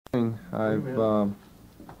I've from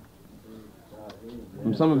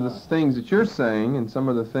some of the things that you're saying and some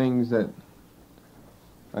of the things that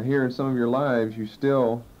I hear in some of your lives, you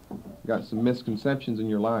still got some misconceptions in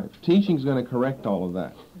your life. Teaching's going to correct all of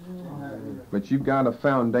that. But you've got a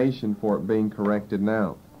foundation for it being corrected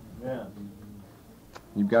now.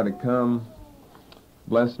 You've got to come.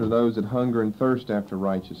 Blessed are those that hunger and thirst after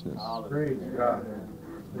righteousness.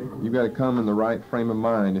 You've got to come in the right frame of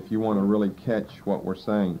mind if you want to really catch what we're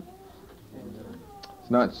saying. It's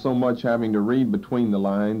not so much having to read between the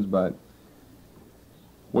lines, but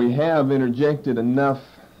we have interjected enough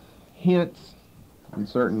hints in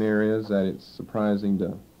certain areas that it's surprising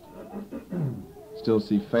to still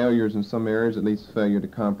see failures in some areas, at least failure to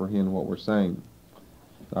comprehend what we're saying.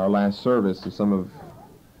 Our last service and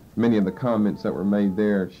many of the comments that were made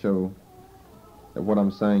there show that what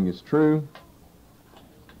I'm saying is true,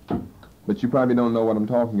 but you probably don't know what I'm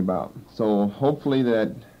talking about. So hopefully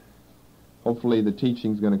the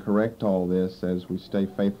teaching's going to correct all this as we stay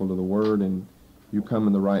faithful to the Word and you come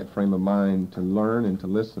in the right frame of mind to learn and to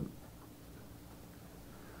listen.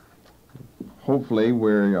 Hopefully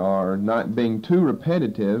we are not being too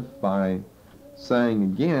repetitive by saying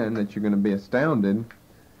again that you're going to be astounded,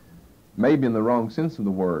 maybe in the wrong sense of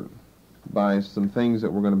the word, by some things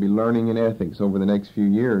that we're going to be learning in ethics over the next few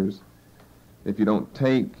years. If you don't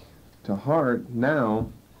take to heart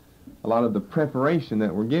now a lot of the preparation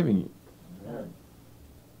that we're giving you.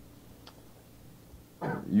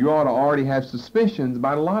 You ought to already have suspicions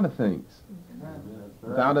about a lot of things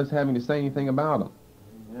without us having to say anything about them.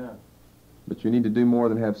 But you need to do more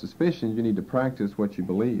than have suspicions. You need to practice what you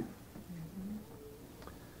believe.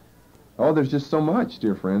 Oh, there's just so much,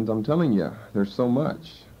 dear friends. I'm telling you, there's so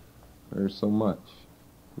much. There's so much.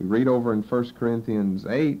 We read over in 1 Corinthians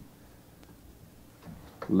 8,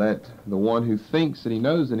 let the one who thinks that he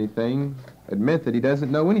knows anything admit that he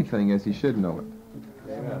doesn't know anything as he should know it.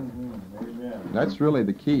 Amen. That's really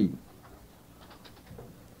the key.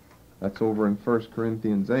 That's over in 1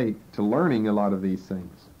 Corinthians 8, to learning a lot of these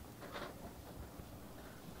things.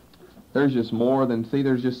 There's just more than,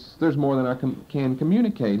 there's more than I can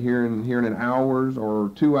communicate here in an hour's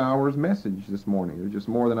or 2 hours message this morning. There's just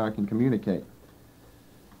more than I can communicate.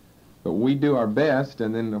 But we do our best,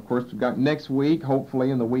 and then of course we've got next week,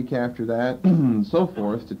 hopefully, and the week after that, and so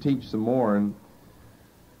forth, to teach some more, and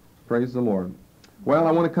praise the Lord. Well,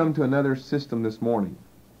 I want to come to another system this morning.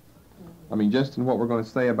 I mean, just in what we're going to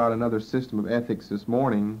say about another system of ethics this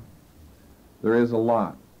morning, there is a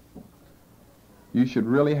lot. You should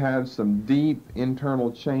really have some deep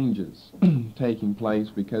internal changes taking place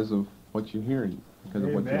because of what you're hearing, because of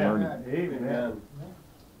what you're learning. Amen.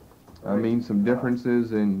 I mean, some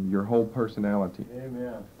differences in your whole personality.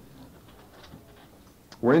 Amen.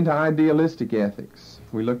 We're into idealistic ethics.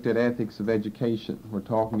 We looked at ethics of education. We're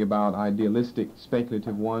talking about idealistic,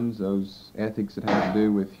 speculative ones, those ethics that have to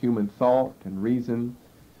do with human thought and reason,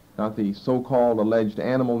 not the so-called alleged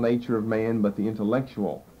animal nature of man, but the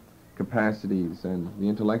intellectual capacities and the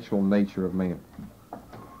intellectual nature of man.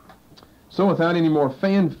 So without any more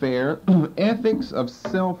fanfare, ethics of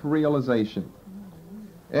self-realization.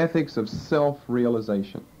 Ethics of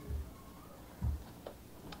self-realization,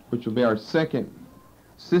 which will be our second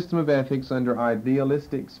system of ethics under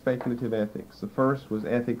idealistic speculative ethics. The first was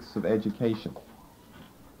ethics of education.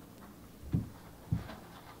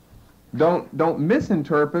 Don't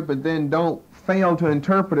misinterpret, but then don't fail to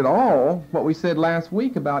interpret at all what we said last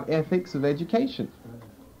week about ethics of education.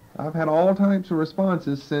 I've had all types of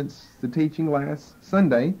responses since the teaching last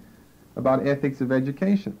Sunday about ethics of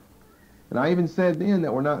education. And I even said then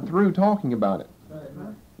that we're not through talking about it.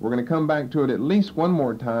 We're going to come back to it at least one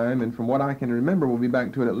more time, and from what I can remember, we'll be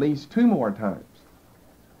back to it at least 2 more times.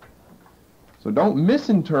 So don't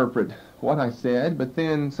misinterpret what I said, but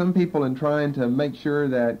then some people, in trying to make sure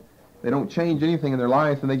that they don't change anything in their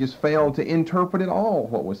life, and they just fail to interpret at all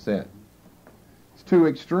what was said. It's 2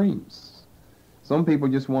 extremes. Some people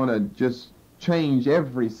just want to just change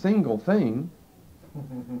every single thing.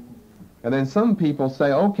 And then some people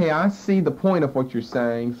say, okay, I see the point of what you're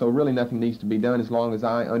saying, so really nothing needs to be done as long as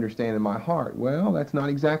I understand in my heart. Well, that's not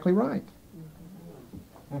exactly right.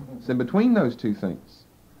 It's in between those 2 things.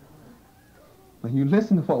 When you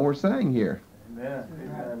listen to what we're saying here.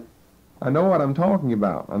 Amen. I know what I'm talking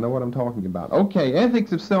about. I know what I'm talking about. Okay,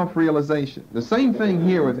 ethics of self-realization. The same thing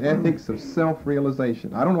here with ethics of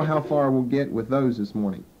self-realization. I don't know how far we'll get with those this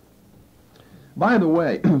morning. By the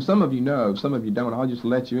way, some of you know, some of you don't. I'll just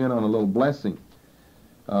let you in on a little blessing.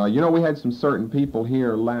 You know, we had some certain people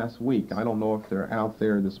here last week. I don't know if they're out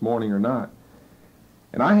there this morning or not.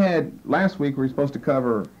 And last week we were supposed to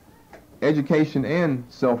cover education and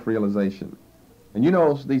self-realization. And you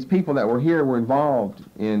know, these people that were here were involved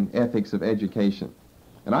in ethics of education.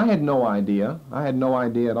 And I had no idea. I had no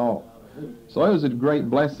idea at all. So it was a great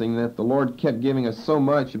blessing that the Lord kept giving us so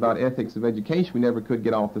much about ethics of education we never could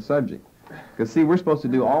get off the subject. Because, see, we're supposed to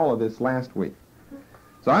do all of this last week.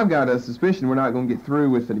 So I've got a suspicion we're not going to get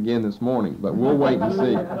through with it again this morning, but we'll wait and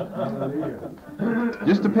see.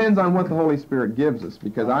 Just depends on what the Holy Spirit gives us,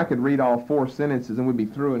 because I could read all 4 sentences and we'd be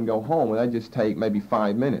through and go home, and that'd just take maybe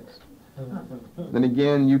 5 minutes. Then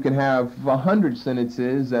again, you can have 100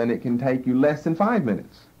 sentences and it can take you less than 5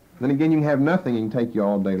 minutes. Then again, you can have nothing and it can take you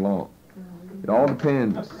all day long. It all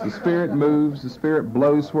depends. The Spirit moves, the Spirit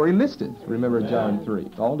blows where He listeth. Remember John 3.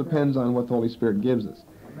 It all depends on what the Holy Spirit gives us.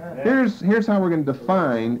 Here's how we're going to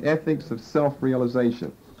define ethics of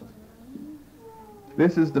self-realization.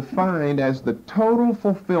 This is defined as the total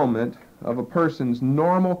fulfillment of a person's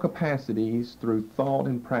normal capacities through thought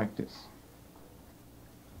and practice.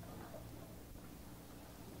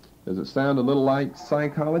 Does it sound a little like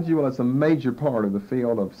psychology? Well, it's a major part of the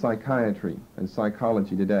field of psychiatry and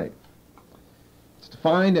psychology today. It's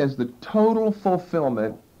defined as the total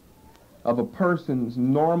fulfillment of a person's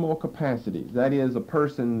normal capacities. That is, a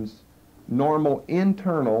person's normal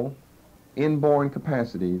internal, inborn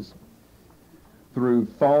capacities through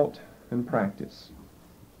thought and practice.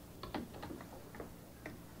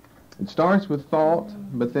 It starts with thought,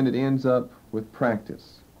 but then it ends up with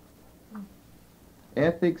practice.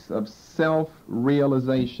 Ethics of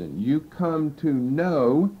self-realization. You come to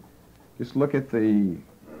know, just look at the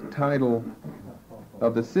title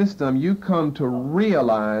of the system, you come to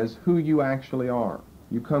realize who you actually are.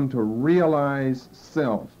 You come to realize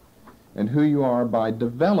self and who you are by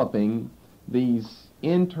developing these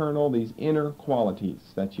inner qualities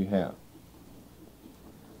that you have.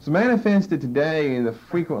 It's manifested today in the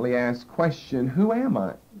frequently asked question, who am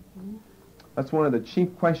I? That's one of the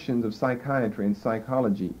chief questions of psychiatry and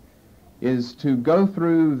psychology, is to go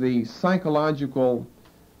through the psychological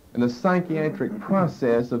and the psychiatric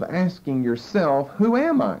process of asking yourself, who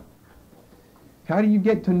am I? How do you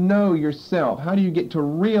get to know yourself? How do you get to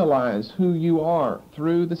realize who you are?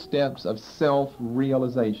 Through the steps of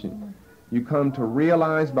self-realization. You come to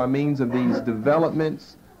realize by means of these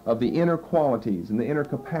developments of the inner qualities and the inner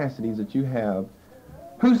capacities that you have,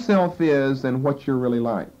 who self is and what you're really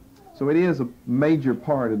like. So it is a major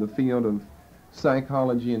part of the field of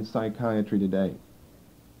psychology and psychiatry today.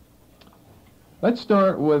 Let's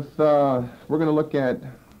start with, we're going to look at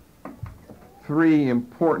 3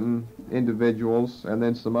 important individuals and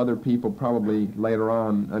then some other people probably later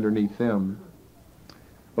on underneath them.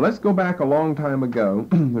 But let's go back a long time ago.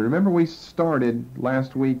 Remember, we started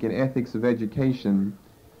last week in Ethics of Education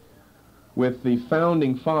with the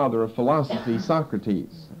founding father of philosophy,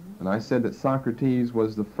 Socrates. And I said that Socrates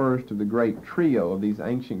was the first of the great trio of these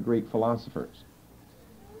ancient Greek philosophers.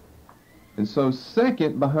 And so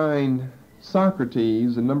second behind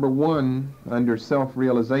Socrates, and number 1 under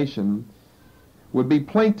self-realization, would be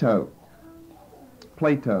Plato.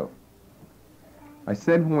 Plato. I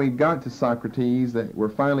said when we got to Socrates that we're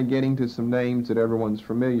finally getting to some names that everyone's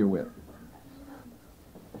familiar with.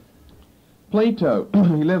 Plato,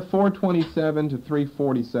 he lived 427 to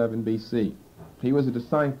 347 BC. He was a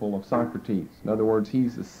disciple of Socrates. In other words,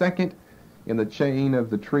 he's the second in the chain of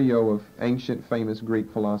the trio of ancient famous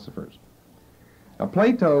Greek philosophers. Now,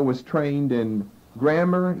 Plato was trained in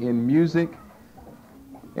grammar, in music,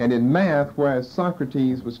 and in math, whereas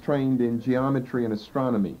Socrates was trained in geometry and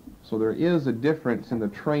astronomy. So there is a difference in the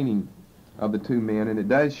training of the 2 men, and it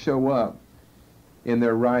does show up in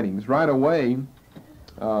their writings. Right away,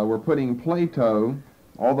 we're putting Plato,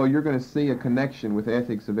 although you're going to see a connection with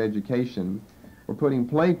ethics of education, we're putting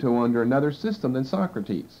Plato under another system than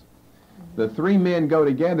Socrates. The 3 men go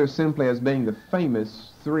together simply as being the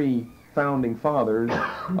famous 3 founding fathers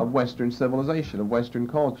of Western civilization, of Western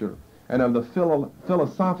culture, and of the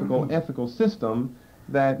philosophical, ethical system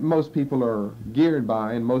that most people are geared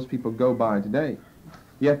by and most people go by today.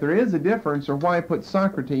 Yet there is a difference, or why put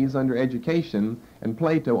Socrates under education and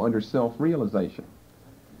Plato under self-realization.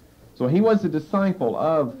 So he was a disciple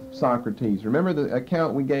of Socrates. Remember the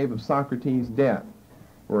account we gave of Socrates' death,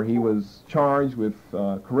 where he was charged with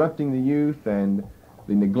corrupting the youth and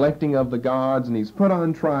the neglecting of the gods, and he's put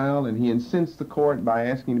on trial, and he incensed the court by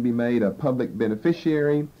asking to be made a public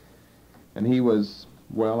beneficiary, and he was,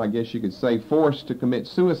 well, I guess you could say, forced to commit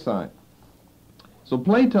suicide. So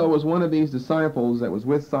Plato was one of these disciples that was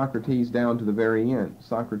with Socrates down to the very end.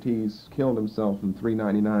 Socrates killed himself in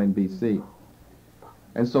 399 BC.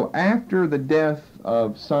 And so after the death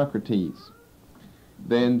of Socrates,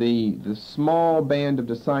 then the small band of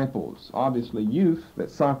disciples, obviously youth,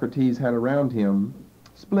 that Socrates had around him,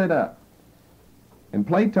 split up. And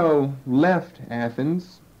Plato left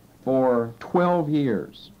Athens for 12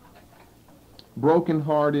 years,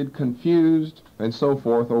 broken-hearted, confused, and so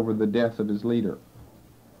forth over the death of his leader,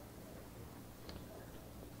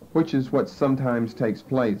 which is what sometimes takes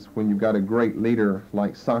place when you've got a great leader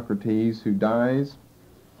like Socrates who dies.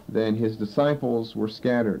 Then his disciples were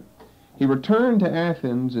scattered. He returned to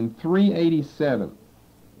Athens in 387.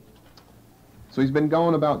 So he's been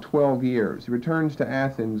gone about 12 years. He returns to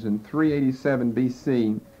Athens in 387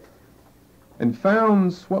 BC and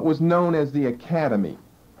founds what was known as the Academy.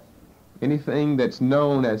 Anything that's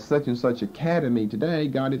known as such and such academy today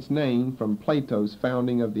got its name from Plato's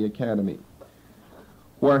founding of the Academy,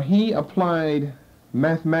 where he applied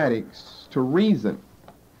mathematics to reason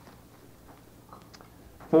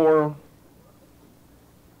for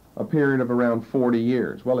a period of around 40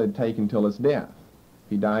 years. Well, it had taken till his death.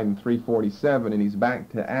 He died in 347, and he's back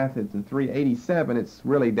to Athens in 387. It's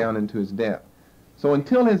really down into his death. So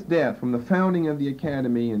until his death, from the founding of the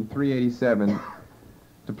Academy in 387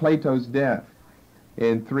 to Plato's death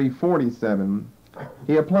in 347,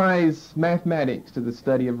 he applies mathematics to the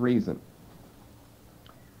study of reason.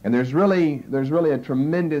 And there's really a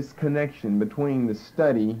tremendous connection between the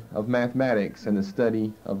study of mathematics and the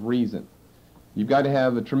study of reason. You've got to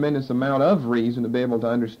have a tremendous amount of reason to be able to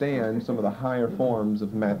understand some of the higher forms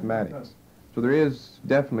of mathematics. So there is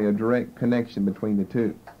definitely a direct connection between the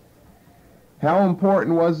two. How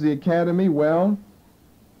important was the Academy? Well,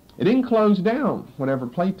 it didn't close down whenever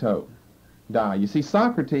Plato died. You see,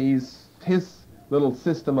 Socrates, his little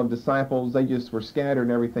system of disciples, they just were scattered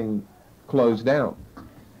and everything closed down. It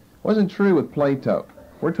wasn't true with Plato.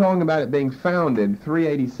 We're talking about it being founded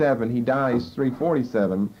 387. He dies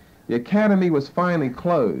 347. The Academy was finally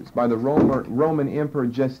closed by the Roman Emperor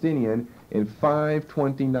Justinian in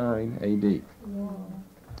 529 A.D.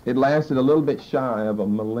 It lasted a little bit shy of a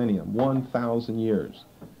millennium, 1,000 years.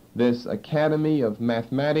 This Academy of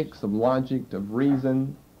mathematics, of logic, of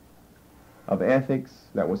reason, of ethics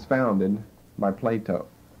that was founded by Plato.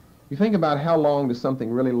 You think about how long does something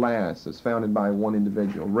really last that's founded by one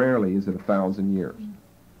individual. Rarely is it 1,000 years.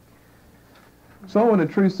 So in a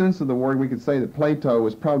true sense of the word, we could say that Plato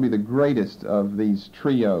was probably the greatest of these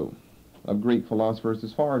trio of Greek philosophers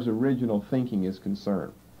as far as original thinking is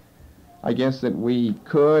concerned. I guess that we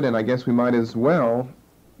could, and I guess we might as well,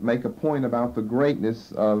 make a point about the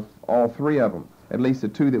greatness of all three of them, at least the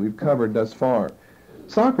two that we've covered thus far.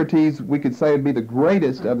 Socrates, we could say, would be the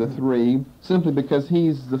greatest of the three simply because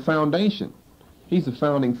he's the foundation. He's the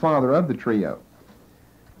founding father of the trio.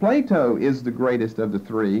 Plato is the greatest of the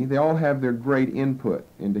three. They all have their great input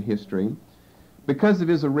into history because of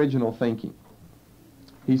his original thinking.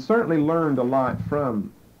 He certainly learned a lot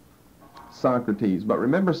from Socrates, but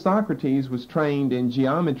remember, Socrates was trained in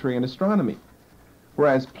geometry and astronomy,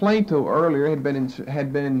 whereas Plato earlier had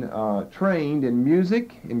been trained in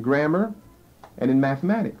music, in grammar, and in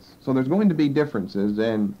mathematics. So there's going to be differences,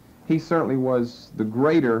 and he certainly was the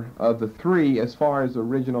greater of the three as far as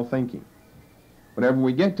original thinking. Whenever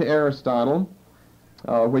we get to Aristotle,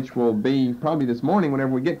 which will be probably this morning,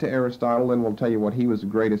 whenever we get to Aristotle, then we'll tell you what he was the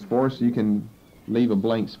greatest for, so you can leave a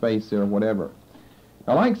blank space there or whatever.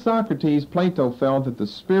 Now, like Socrates, Plato felt that the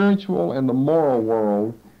spiritual and the moral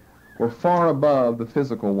world were far above the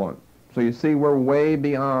physical one. So you see, we're way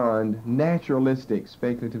beyond naturalistic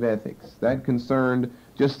speculative ethics. That concerned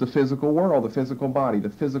just the physical world, the physical body, the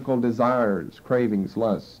physical desires, cravings,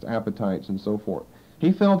 lusts, appetites, and so forth.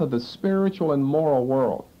 He felt that the spiritual and moral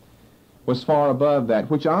world was far above that,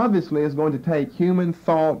 which obviously is going to take human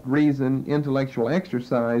thought, reason, intellectual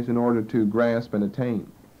exercise in order to grasp and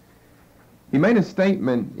attain. He made a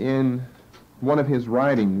statement in one of his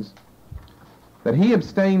writings that he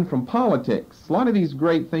abstained from politics. A lot of these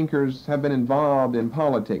great thinkers have been involved in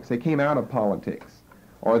politics. They came out of politics,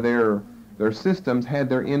 or their systems had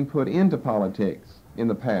their input into politics in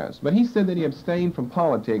the past. But he said that he abstained from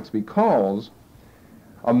politics because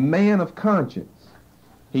a man of conscience,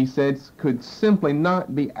 he said, could simply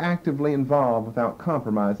not be actively involved without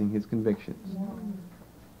compromising his convictions.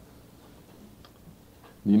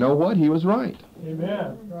 You know what? He was right.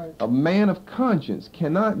 Amen. Right. A man of conscience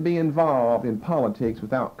cannot be involved in politics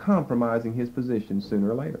without compromising his position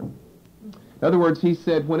sooner or later. In other words, he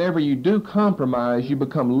said, whenever you do compromise, you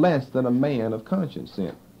become less than a man of conscience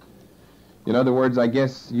then. In other words, I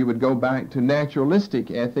guess you would go back to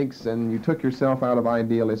naturalistic ethics and you took yourself out of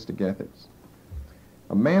idealistic ethics.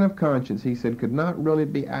 A man of conscience, he said, could not really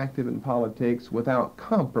be active in politics without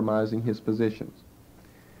compromising his positions.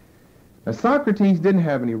 Now, Socrates didn't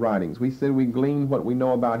have any writings. We said we gleaned what we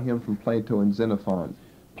know about him from Plato and Xenophon.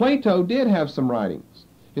 Plato did have some writings.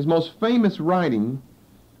 His most famous writing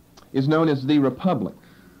is known as the Republic.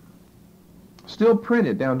 Still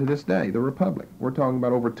printed down to this day, the Republic. We're talking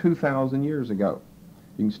about over 2,000 years ago.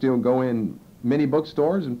 You can still go in many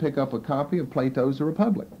bookstores and pick up a copy of Plato's The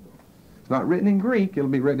Republic. It's not written in Greek, it'll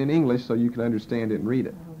be written in English so you can understand it and read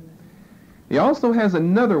it. He also has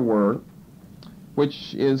another work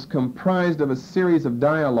which is comprised of a series of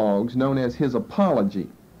dialogues known as his Apology,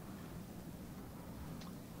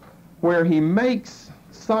 where he makes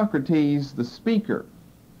Socrates the speaker.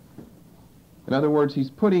 In other words,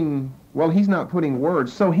 he's not putting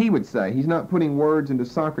words, so he would say, he's not putting words into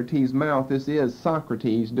Socrates' mouth. This is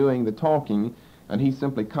Socrates doing the talking, and he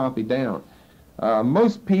simply copied down.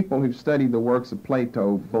 Most people who've studied the works of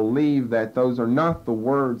Plato believe that those are not the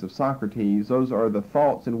words of Socrates, those are the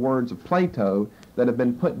thoughts and words of Plato that have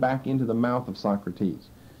been put back into the mouth of Socrates.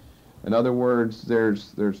 In other words,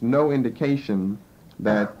 there's no indication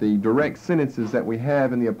that the direct sentences that we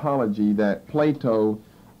have in the Apology that Plato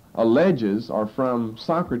alleges are from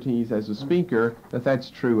Socrates as a speaker, that's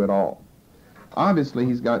true at all. Obviously,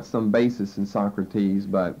 he's got some basis in Socrates,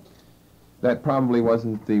 but that probably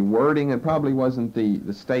wasn't the wording and probably wasn't the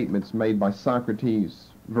statements made by Socrates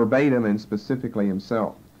verbatim and specifically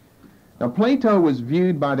himself. Now, Plato was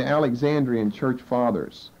viewed by the Alexandrian church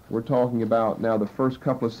fathers, we're talking about now the first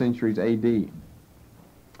couple of centuries A.D.,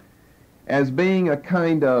 as being a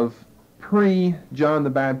kind of pre-John the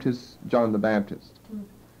Baptist,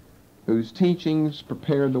 whose teachings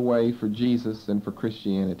prepared the way for Jesus and for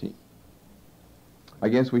Christianity. I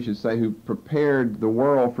guess we should say who prepared the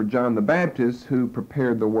world for John the Baptist, who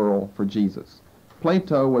prepared the world for Jesus.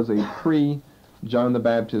 Plato was a pre-John the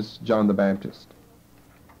Baptist, John the Baptist.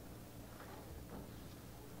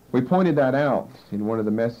 We pointed that out in one of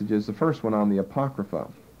the messages, the first one on the Apocrypha.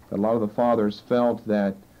 A lot of the fathers felt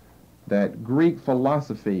that Greek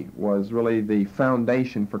philosophy was really the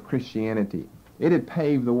foundation for Christianity. It had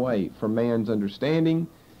paved the way for man's understanding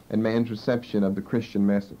and man's reception of the Christian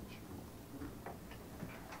message.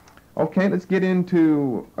 Okay, let's get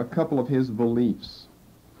into a couple of his beliefs.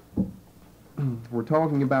 We're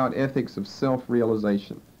talking about ethics of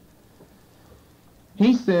self-realization.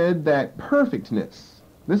 He said that perfectness,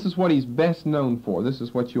 this is what he's best known for. This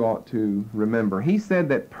is what you ought to remember. He said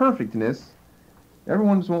that perfectness,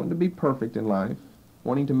 everyone's wanting to be perfect in life,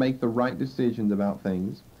 wanting to make the right decisions about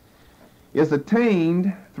things, is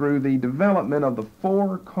attained through the development of the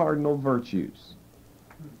 4 cardinal virtues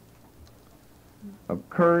of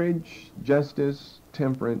courage, justice,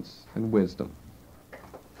 temperance, and wisdom.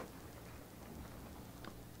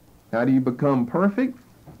 How do you become perfect?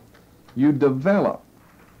 You develop,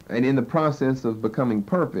 and in the process of becoming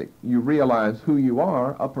perfect, you realize who you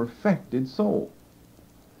are, a perfected soul.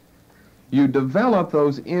 You develop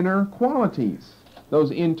those inner qualities,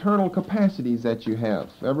 those internal capacities that you have.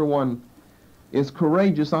 Everyone is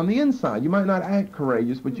courageous on the inside. You might not act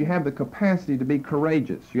courageous, but you have the capacity to be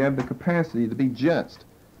courageous. You have the capacity to be just,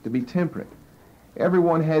 to be temperate.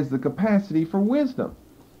 Everyone has the capacity for wisdom.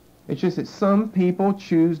 It's just that some people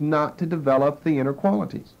choose not to develop the inner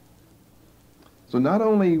qualities. So not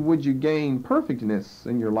only would you gain perfectness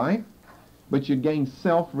in your life, but you gain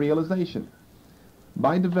self-realization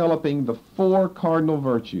by developing the 4 cardinal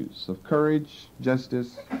virtues of courage,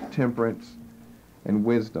 justice, temperance, and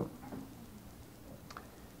wisdom.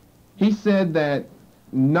 He said that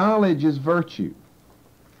knowledge is virtue.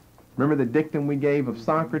 Remember the dictum we gave of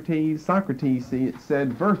Socrates? Socrates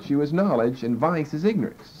said virtue is knowledge and vice is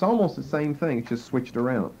ignorance. It's almost the same thing, it's just switched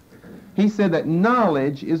around. He said that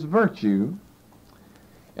knowledge is virtue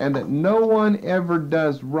and that no one ever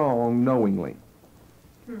does wrong knowingly.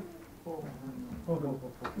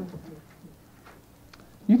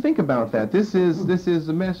 You think about that. This is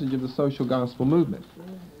the message of the social gospel movement.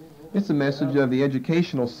 It's a message of the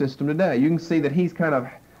educational system today. You can see that he's kind of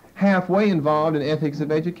halfway involved in ethics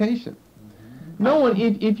of education. No one,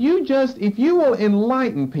 if you will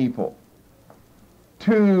enlighten people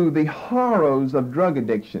to the horrors of drug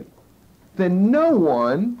addiction, then no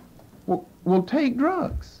one will take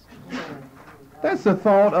drugs. That's the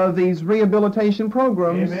thought of these rehabilitation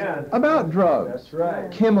programs about drugs, That's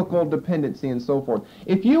right. chemical dependency, and so forth.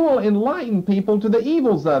 If you will enlighten people to the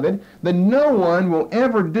evils of it, then no one will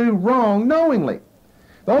ever do wrong knowingly.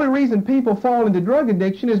 The only reason people fall into drug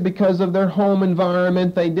addiction is because of their home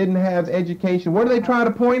environment. They didn't have education. What do they try to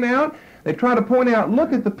point out? They try to point out,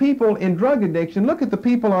 look at the people in drug addiction, look at the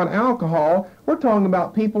people on alcohol. We're talking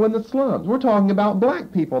about people in the slums. We're talking about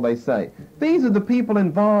black people, they say. These are the people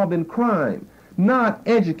involved in crime, not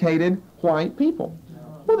educated white people.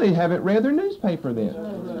 Well, they haven't read their newspaper then.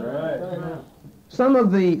 Right. Some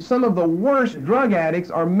of the worst drug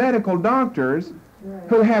addicts are medical doctors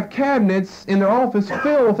who have cabinets in their office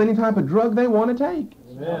filled with any type of drug they want to take.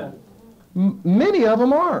 Amen. Many of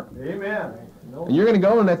them are. Amen. And you're going to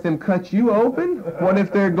go and let them cut you open? What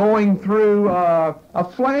if they're going through a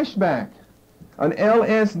flashback, an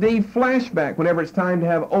LSD flashback, whenever it's time to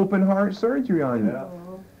have open heart surgery on you? Yeah.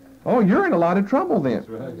 Oh, you're in a lot of trouble then.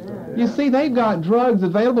 Right. You see, they've got drugs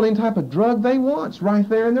available, any type of drug they want. It's right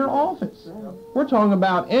there in their office. We're talking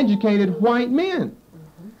about educated white men.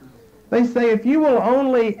 They say if you will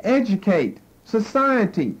only educate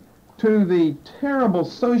society to the terrible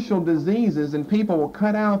social diseases, and people will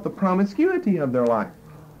cut out the promiscuity of their life.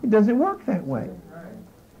 It doesn't work that way.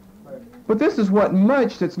 But this is what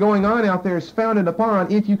much that's going on out there is founded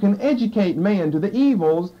upon. If you can educate man to the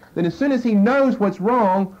evils, then as soon as he knows what's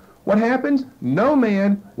wrong, what happens? No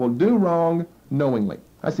man will do wrong knowingly.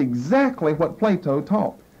 That's exactly what Plato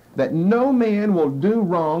taught, that no man will do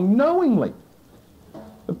wrong knowingly.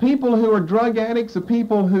 The people who are drug addicts, the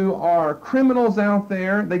people who are criminals out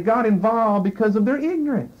there, they got involved because of their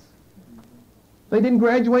ignorance. They didn't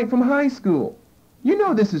graduate from high school. You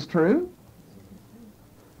know this is true.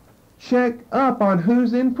 Check up on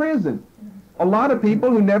who's in prison. A lot of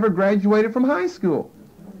people who never graduated from high school.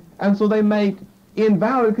 And so they make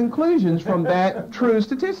invalid conclusions from that true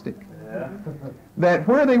statistic. Yeah. That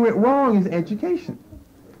where they went wrong is education.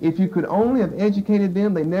 If you could only have educated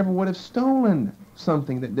them, they never would have stolen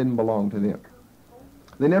something that didn't belong to them.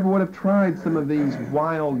 They never would have tried some of these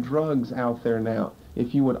wild drugs out there now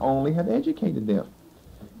if you would only have educated them.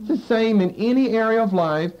 It's the same in any area of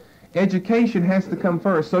life. Education has to come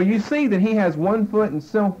first. So you see that he has one foot in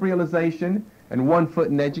self-realization and one foot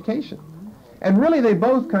in education. And really they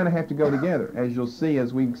both kind of have to go together. As you'll see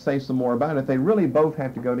as we say some more about it, they really both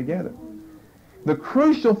have to go together. The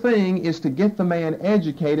crucial thing is to get the man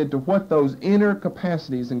educated to what those inner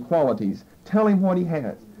capacities and qualities. Tell him what he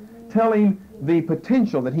has. Tell him the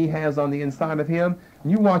potential that he has on the inside of him.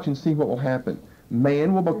 And you watch and see what will happen.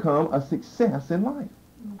 Man will become a success in life.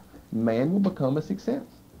 Man will become a success.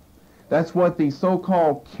 That's what the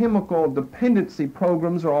so-called chemical dependency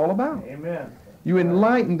programs are all about. Amen. You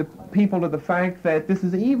enlighten the people to the fact that this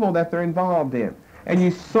is evil that they're involved in. And you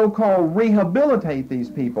so-called rehabilitate these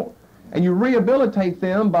people. And you rehabilitate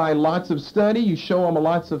them by lots of study. You show them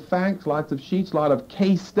lots of facts, lots of sheets, a lot of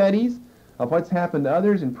case studies of what's happened to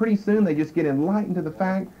others. And pretty soon they just get enlightened to the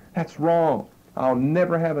fact, that's wrong. I'll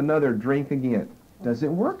never have another drink again.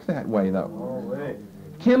 Doesn't work that way, though. No way.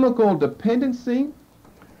 Chemical dependency,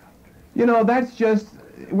 you know, that's just,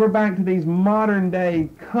 we're back to these modern-day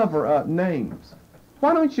cover-up names.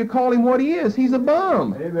 Why don't you call him what he is? He's a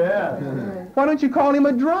bum. Amen. Why don't you call him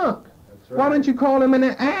a drunk? That's right. Why don't you call him an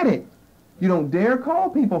addict? You don't dare call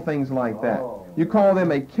people things like that. Oh. You call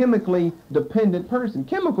them a chemically dependent person.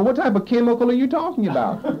 Chemical, what type of chemical are you talking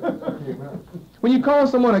about? When you call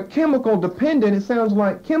someone a chemical dependent, it sounds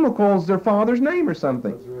like chemical's their father's name or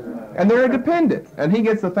something. And they're a dependent. And he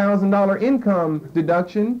gets a $1,000 income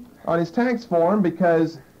deduction on his tax form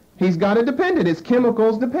because he's got a dependent. His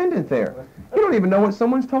chemical's dependent there. You don't even know what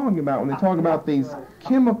someone's talking about when they talk about these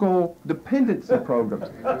chemical dependency programs.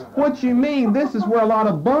 What you mean, this is where a lot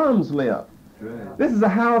of bums live. This is a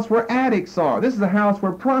house where addicts are. This is a house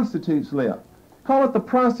where prostitutes live. Call it the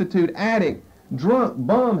prostitute, addict, drunk,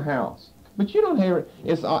 bum house. But you don't hear it.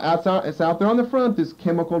 It's out there on the front, this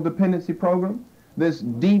chemical dependency program, this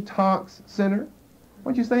detox center.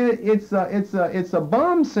 What'd you say? It's a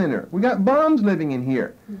bum center. We got bums living in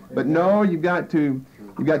here. But no, you've got to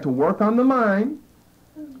work on the mind.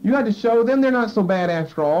 You got to show them they're not so bad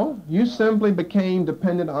after all. You simply became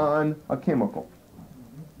dependent on a chemical.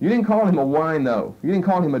 You didn't call him a wino. You didn't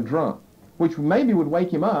call him a drunk, which maybe would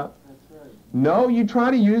wake him up. No, you try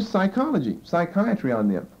to use psychiatry on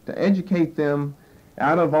them to educate them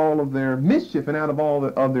out of all of their mischief and out of all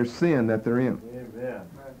of their sin that they're in. Amen.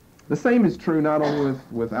 The same is true not only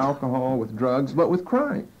with alcohol, with drugs, but with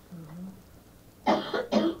crime.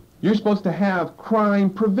 You're supposed to have crime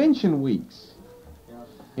prevention weeks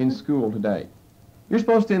in school today. You're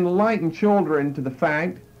supposed to enlighten children to the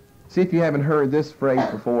fact, see if you haven't heard this phrase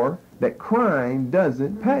before, that crime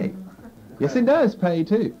doesn't pay. Yes, it does pay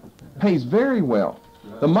too. Pays very well.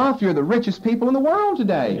 The mafia are the richest people in the world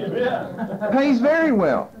today. Pays very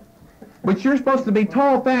well. But you're supposed to be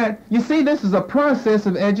taught that, you see, this is a process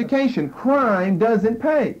of education. Crime doesn't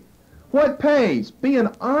pay. What pays? Be an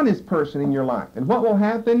honest person in your life. And what will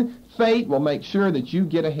happen? Fate will make sure that you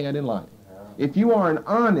get ahead in life. If you are an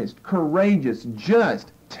honest, courageous,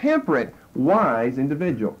 just, temperate, wise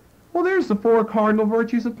individual. Well, there's the 4 cardinal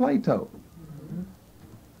virtues of Plato.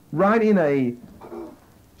 Right in a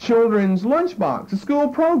children's lunchbox, a school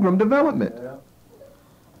program development.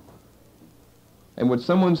 And would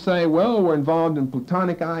someone say, well, we're involved in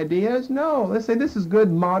Platonic ideas? No, let's say this is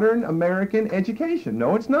good modern American education.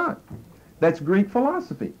 No, it's not. That's Greek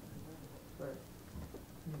philosophy.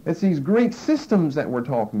 It's these Greek systems that we're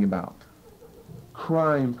talking about.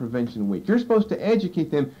 Crime Prevention Week. You're supposed to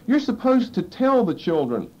educate them. You're supposed to tell the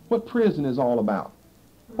children what prison is all about,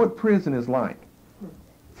 what prison is like.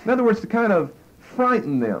 In other words, to kind of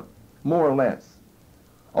frighten them, more or less,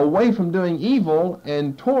 away from doing evil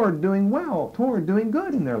and toward doing well, toward doing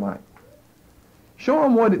good in their life. Show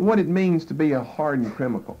them what it means to be a hardened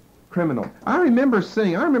criminal. I remember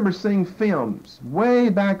seeing films way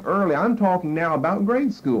back early. I'm talking now about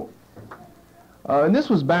grade school. And this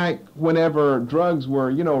was back whenever drugs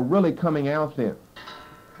were, really coming out then.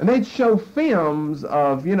 And they'd show films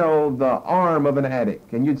of, the arm of an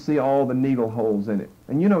addict, and you'd see all the needle holes in it.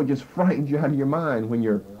 And, it just frightened you out of your mind when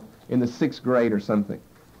you're in the 6th grade or something.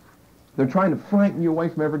 They're trying to frighten you away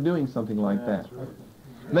from ever doing something like that.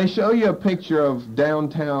 And they show you a picture of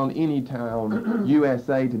downtown, anytown,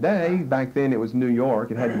 USA today. Back then it was New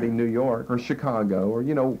York. It had to be New York or Chicago or,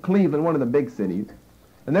 Cleveland, one of the big cities.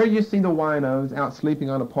 And there you see the winos out sleeping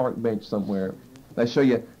on a park bench somewhere. They show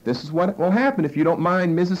you, this is what will happen if you don't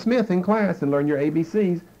mind Mrs. Smith in class and learn your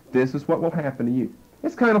ABCs. This is what will happen to you.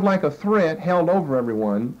 It's kind of like a threat held over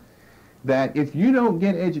everyone that if you don't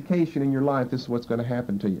get education in your life, this is what's going to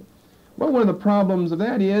happen to you. Well, one of the problems of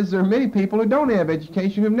that is there are many people who don't have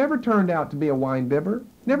education who've never turned out to be a wine bibber,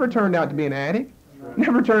 never turned out to be an addict,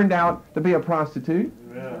 never turned out to be a prostitute.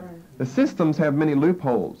 Yeah. The systems have many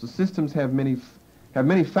loopholes. The systems have many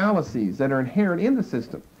fallacies that are inherent in the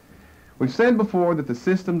system. We've said before that the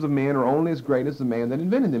systems of men are only as great as the man that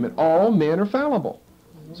invented them, and all men are fallible.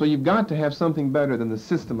 So you've got to have something better than the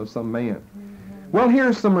system of some man. Well, here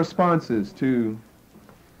are some responses to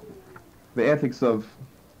the ethics of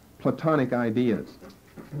Platonic ideas.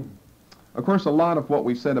 Of course, a lot of what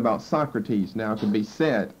we've said about Socrates now can be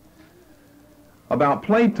said about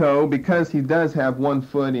Plato because he does have one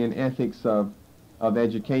foot in ethics of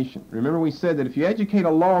education. Remember we said that if you educate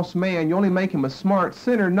a lost man, you only make him a smart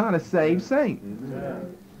sinner, not a saved saint.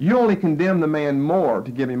 Amen. You only condemn the man more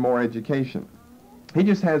to give him more education. He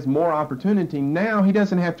just has more opportunity. Now he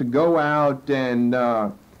doesn't have to go out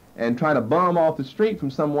and try to bum off the street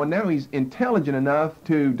from someone. Now he's intelligent enough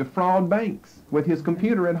to defraud banks with his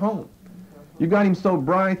computer at home. You got him so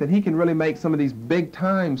bright that he can really make some of these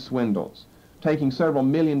big-time swindles, taking several $1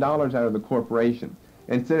 million out of the corporation,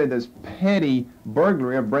 instead of this petty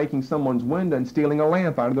burglary of breaking someone's window and stealing a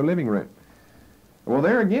lamp out of their living room. Well,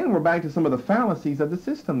 there again, we're back to some of the fallacies of the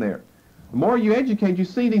system there. The more you educate, you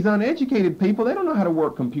see these uneducated people, they don't know how to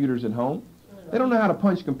work computers at home. They don't know how to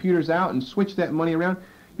punch computers out and switch that money around.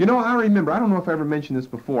 I remember, I don't know if I ever mentioned this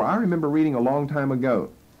before, I remember reading a long time ago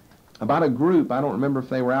about a group, I don't remember if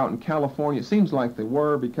they were out in California, it seems like they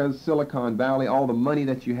were because Silicon Valley, all the money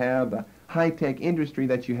that you have, the high-tech industry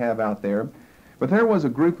that you have out there. But there was a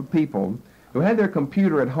group of people who had their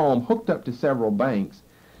computer at home hooked up to several banks,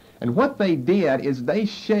 and what they did is they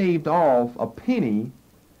shaved off a penny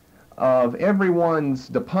of everyone's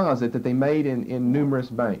deposit that they made in numerous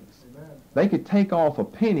banks. They could take off a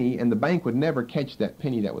penny and the bank would never catch that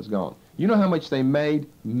penny that was gone. You know how much they made?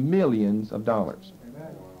 Millions of dollars.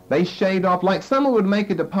 They shaved off, like someone would make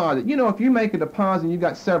a deposit. If you make a deposit and you've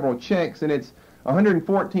got several checks and it's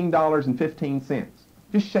 $114.15.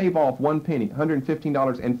 Just shave off one penny,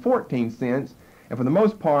 $115.14, and for the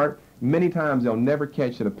most part, many times they'll never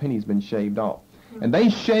catch that a penny's been shaved off. And they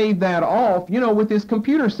shaved that off, with this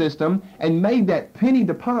computer system and made that penny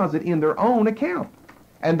deposit in their own account.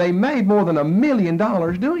 And they made more than $1 million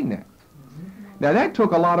doing that. Now that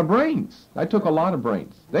took a lot of brains. That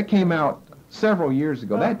came out several years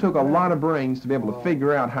ago. That took a lot of brains to be able to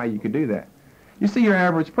figure out how you could do that. You see, your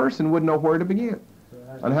average person wouldn't know where to begin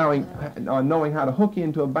on knowing how to hook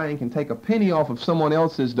into a bank and take a penny off of someone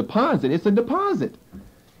else's deposit. It's a deposit.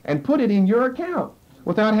 And put it in your account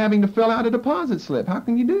without having to fill out a deposit slip. How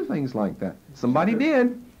can you do things like that? Somebody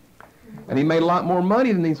did. And he made a lot more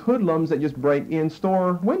money than these hoodlums that just break in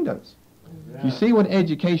store windows. You see what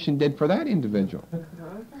education did for that individual.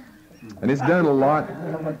 And it's done a lot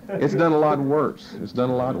worse.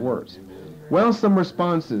 Well, some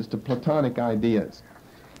responses to Platonic ideas.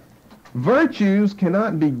 Virtues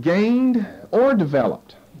cannot be gained or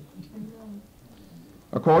developed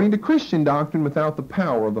according to Christian doctrine without the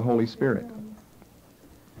power of the Holy Spirit.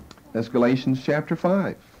 That's Galatians chapter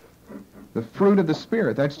 5. The fruit of the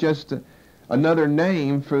Spirit, that's just another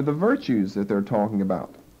name for the virtues that they're talking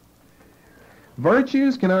about.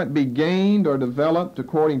 Virtues cannot be gained or developed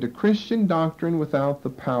according to Christian doctrine without the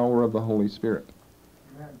power of the Holy Spirit.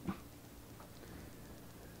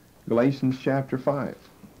 Galatians chapter 5.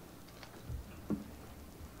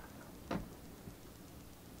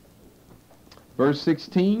 Verse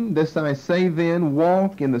 16, this I say then,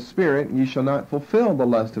 walk in the Spirit, and ye shall not fulfill the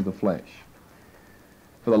lust of the flesh.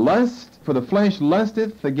 For the flesh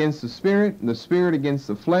lusteth against the Spirit, and the Spirit against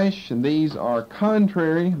the flesh, and these are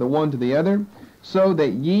contrary the one to the other, so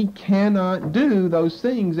that ye cannot do those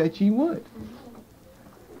things that ye would.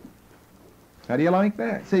 How do you like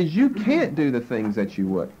that? It says you can't do the things that you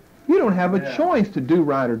would. You don't have a choice to do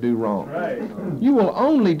right or do wrong. Right. You will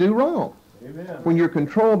only do wrong. Amen. When you're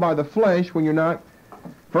controlled by the flesh, when you're not,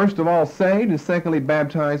 first of all, saved, and secondly,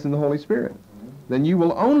 baptized in the Holy Spirit, then you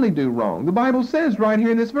will only do wrong. The Bible says right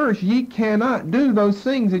here in this verse, ye cannot do those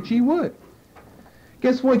things that ye would.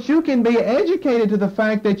 Guess what? You can be educated to the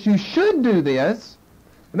fact that you should do this,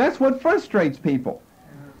 and that's what frustrates people.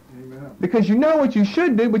 Amen. Because you know what you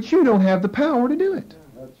should do, but you don't have the power to do it.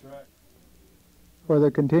 That's right. For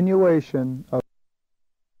the continuation of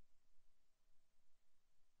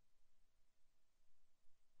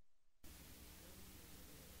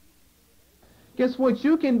Guess what?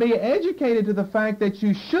 You can be educated to the fact that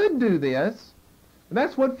you should do this, and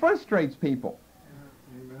that's what frustrates people.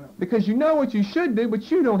 Amen. Because you know what you should do, but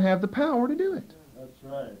you don't have the power to do it. That's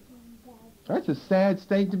right. That's a sad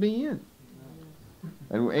state to be in.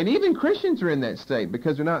 And even Christians are in that state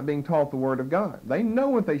because they're not being taught the Word of God. They know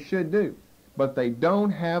what they should do, but they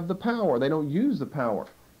don't have the power. They don't use the power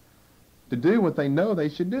to do what they know they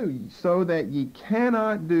should do, so that ye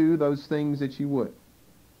cannot do those things that you would.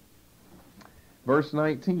 Verse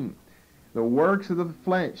 19, the works of the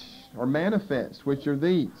flesh are manifest, which are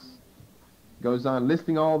these. Goes on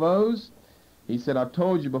listing all those. He said, I've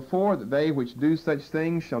told you before that they which do such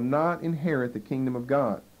things shall not inherit the kingdom of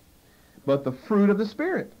God. But the fruit of the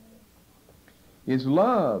Spirit is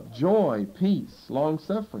love, joy, peace,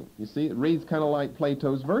 long-suffering. You see, it reads kind of like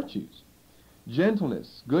Plato's virtues.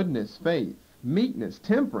 Gentleness, goodness, faith, meekness,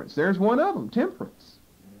 temperance. There's one of them, temperance.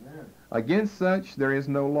 Amen. Against such there is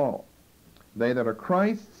no law. They that are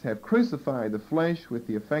Christ's have crucified the flesh with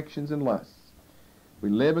the affections and lusts. We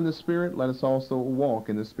live in the Spirit, let us also walk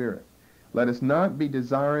in the Spirit. Let us not be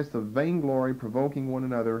desirous of vainglory, provoking one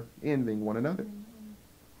another, envying one another.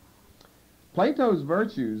 Plato's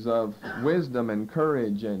virtues of wisdom and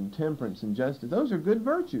courage and temperance and justice, those are good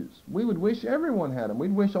virtues. We would wish everyone had them.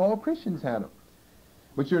 We'd wish all Christians had them.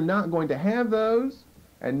 But you're not going to have those,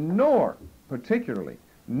 and nor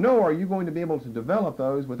are you going to be able to develop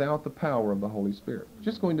those without the power of the Holy Spirit. It's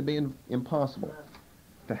just going to be impossible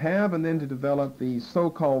to have and then to develop these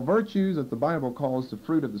so-called virtues that the Bible calls the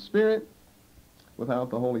fruit of the Spirit without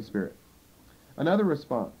the Holy Spirit. Another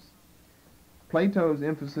response, Plato's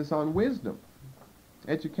emphasis on wisdom,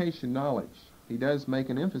 education, knowledge. He does make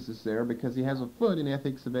an emphasis there because he has a foot in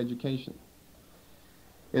ethics of education.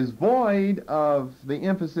 Is void of the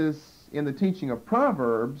emphasis in the teaching of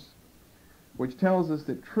Proverbs, which tells us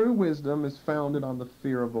that true wisdom is founded on the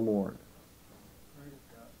fear of the Lord.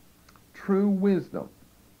 True wisdom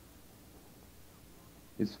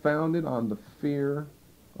is founded on the fear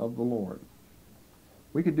of the Lord.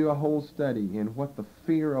 We could do a whole study in what the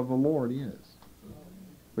fear of the Lord is.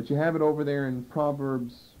 But you have it over there in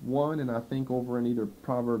Proverbs 1, and I think over in either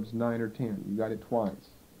Proverbs 9 or 10. You got it twice.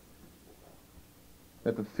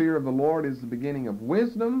 That the fear of the Lord is the beginning of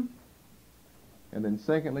wisdom, and then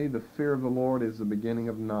secondly, the fear of the Lord is the beginning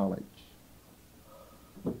of knowledge.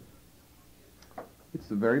 It's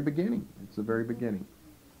the very beginning. It's the very beginning.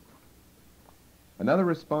 Another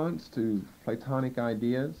response to Platonic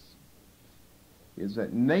ideas is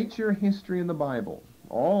that nature, history, and the Bible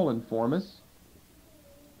all inform us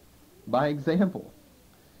by example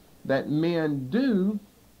that men do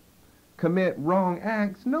commit wrong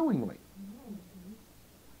acts knowingly.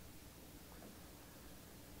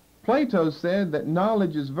 Plato said that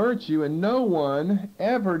knowledge is virtue and no one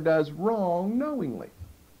ever does wrong knowingly.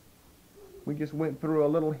 We just went through a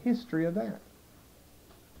little history of that.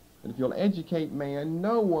 That if you'll educate man,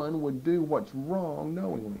 no one would do what's wrong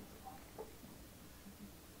knowingly.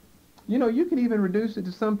 You know, you can even reduce it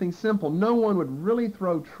to something simple. No one would really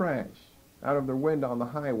throw trash out of their window on the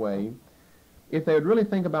highway if they would really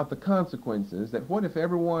think about the consequences, that what if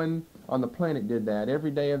everyone on the planet did that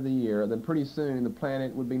every day of the year, then pretty soon the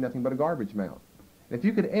planet would be nothing but a garbage mound. If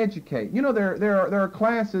you could educate, you know, there are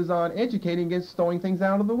classes on educating against throwing things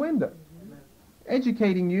out of the window.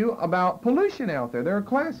 Educating you about pollution out there. There are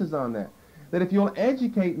classes on that. That if you'll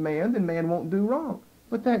educate man, then man won't do wrong.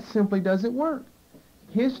 But that simply doesn't work.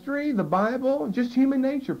 History, the Bible, just human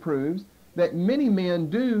nature proves that many men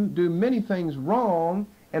do many things wrong,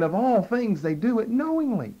 and of all things, they do it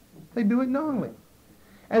knowingly. They do it knowingly.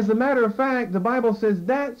 As a matter of fact, the Bible says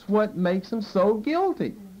that's what makes them so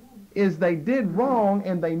guilty, is they did wrong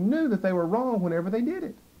and they knew that they were wrong whenever they did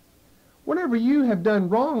it. Whenever you have done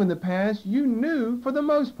wrong in the past, you knew, for the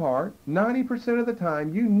most part, 90% of the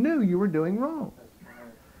time, you knew you were doing wrong.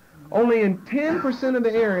 Only in 10% of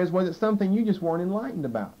the areas was it something you just weren't enlightened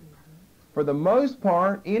about. For the most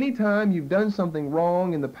part, any time you've done something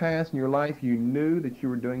wrong in the past in your life, you knew that you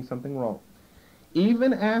were doing something wrong.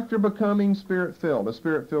 Even after becoming Spirit-filled, a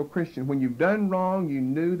Spirit-filled Christian, when you've done wrong, you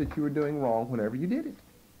knew that you were doing wrong whenever you did it.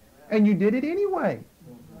 And you did it anyway.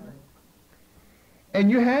 And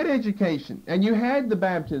you had education, and you had the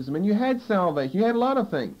baptism, and you had salvation, you had a lot of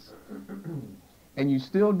things. And you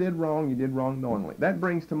still did wrong, you did wrong knowingly. That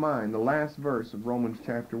brings to mind the last verse of Romans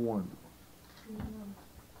chapter 1.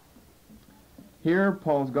 Here,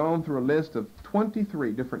 Paul's gone through a list of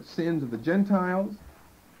 23 different sins of the Gentiles.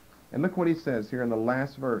 And look what he says here in the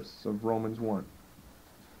last verse of Romans 1.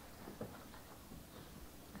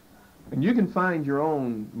 And you can find your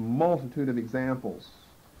own multitude of examples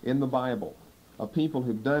in the Bible of people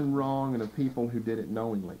who've done wrong and of people who did it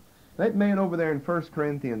knowingly. That man over there in 1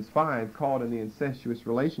 Corinthians 5 caught in the incestuous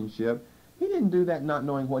relationship, he didn't do that not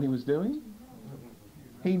knowing what he was doing.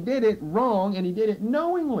 He did it wrong and he did it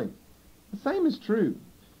knowingly. The same is true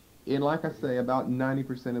in, like I say, about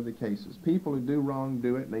 90% of the cases. People who do wrong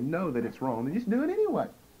do it and they know that it's wrong. They just do it anyway.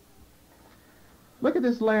 Look at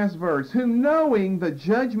this last verse. Who knowing the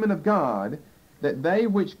judgment of God, that they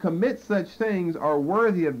which commit such things are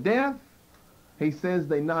worthy of death, he says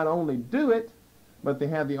they not only do it, but they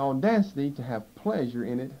have the audacity to have pleasure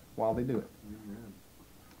in it while they do it. Amen.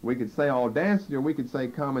 We could say audacity or we could say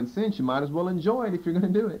common sense. You might as well enjoy it if you're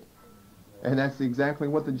going to do it. And that's exactly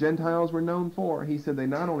what the Gentiles were known for. He said they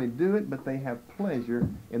not only do it, but they have pleasure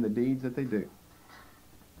in the deeds that they do.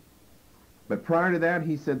 But prior to that,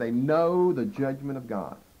 he said they know the judgment of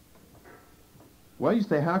God. Well, you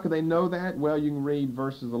say, how could they know that? Well, you can read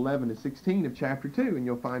verses 11 to 16 of chapter 2, and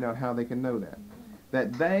you'll find out how they can know that.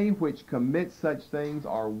 That they which commit such things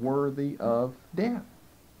are worthy of death.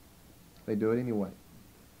 They do it anyway.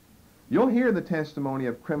 You'll hear the testimony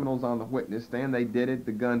of criminals on the witness stand. They did it,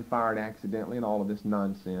 the gun fired accidentally, and all of this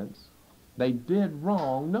nonsense. They did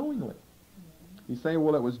wrong knowingly. You say,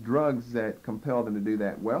 well, it was drugs that compelled them to do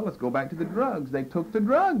that. Well, let's go back to the drugs. They took the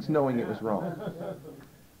drugs knowing it was wrong.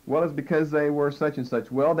 Well, it's because they were such and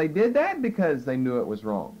such. Well, they did that because they knew it was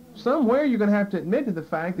wrong. Somewhere you're going to have to admit to the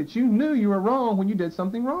fact that you knew you were wrong when you did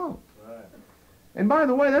something wrong. Right. And by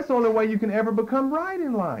the way, that's the only way you can ever become right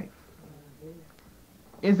in life,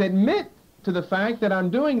 is admit to the fact that I'm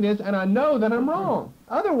doing this and I know that I'm wrong.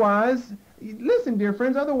 Otherwise, listen, dear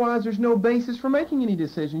friends, otherwise there's no basis for making any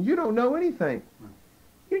decisions. You don't know anything.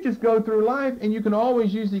 You just go through life and you can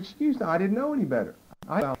always use the excuse, I didn't know any better.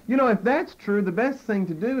 You know, if that's true, the best thing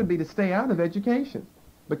to do would be to stay out of education,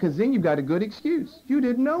 because then you've got a good excuse. You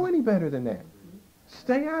didn't know any better than that.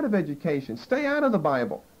 Stay out of education. Stay out of the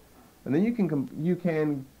Bible. And then you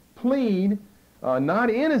can plead not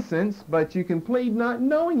innocence, but you can plead not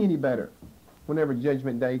knowing any better whenever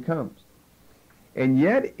Judgment Day comes. And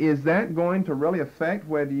yet, is that going to really affect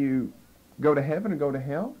whether you go to heaven or go to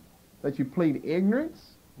hell? That you plead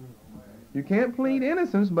ignorance? You can't plead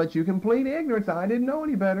innocence, but you can plead ignorance. I didn't know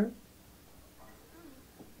any better.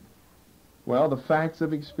 Well, the facts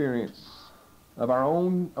of experience of our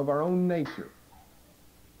own nature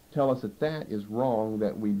tell us that that is wrong,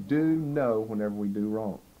 that we do know whenever we do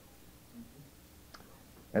wrong.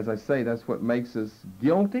 As I say, that's what makes us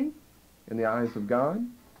guilty in the eyes of God,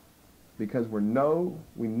 because we know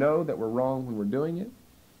that we're wrong when we're doing it.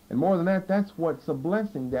 And more than that, that's what's a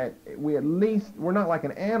blessing, that we're not like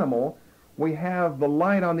an animal. We have the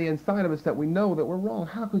light on the inside of us that we know that we're wrong.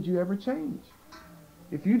 How could you ever change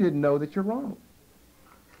if you didn't know that you're wrong?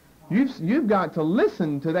 You've got to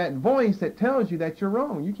listen to that voice that tells you that you're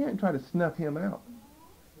wrong. You can't try to snuff him out.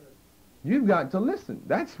 You've got to listen.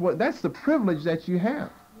 That's the privilege that you have.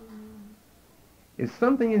 It's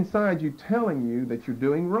something inside you telling you that you're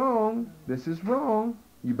doing wrong. This is wrong.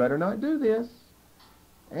 You better not do this.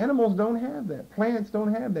 Animals don't have that. Plants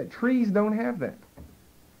don't have that. Trees don't have that.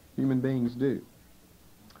 Human beings do.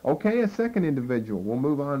 Okay, a second individual. We'll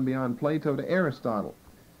move on beyond Plato to Aristotle.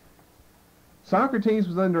 Socrates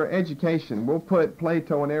was under education. We'll put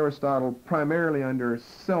Plato and Aristotle primarily under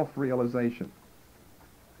self-realization.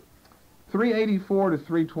 384 to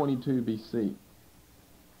 322 BC.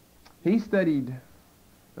 He studied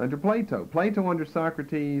under Plato. Plato under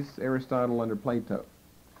Socrates, Aristotle under Plato.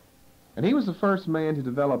 And he was the first man to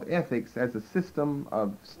develop ethics as a system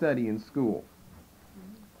of study in school,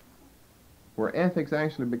 where ethics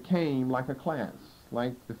actually became like a class,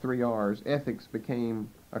 like the 3 R's. Ethics became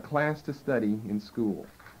a class to study in school.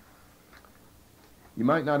 You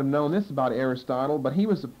might not have known this about Aristotle, but he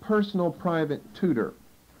was a personal private tutor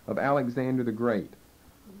of Alexander the Great.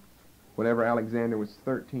 Whenever Alexander was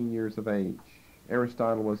 13 years of age,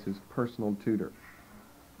 Aristotle was his personal tutor.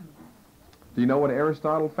 Do you know what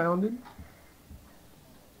Aristotle founded?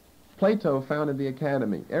 Plato founded the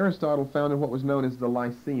academy. Aristotle founded what was known as the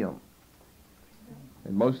Lyceum.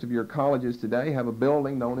 And most of your colleges today have a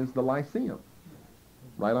building known as the Lyceum,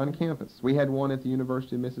 right on campus. We had one at the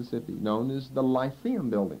University of Mississippi known as the Lyceum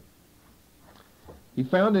Building. He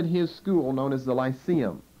founded his school known as the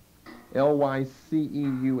Lyceum,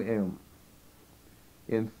 Lyceum,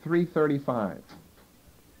 in 335,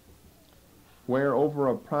 where over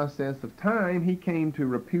a process of time he came to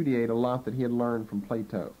repudiate a lot that he had learned from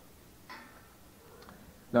Plato.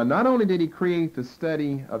 Now, not only did he create the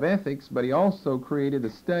study of ethics, but he also created the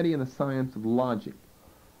study and the science of logic.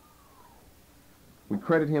 We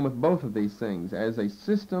credit him with both of these things as a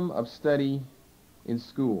system of study in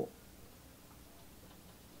school.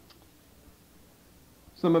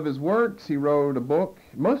 Some of his works, he wrote a book.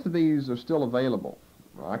 Most of these are still available.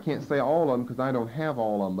 I can't say all of them because I don't have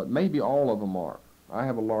all of them, but maybe all of them are. I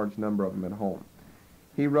have a large number of them at home.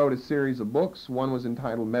 He wrote a series of books. One was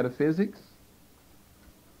entitled Metaphysics.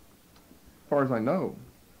 As far as I know,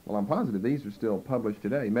 well, I'm positive these are still published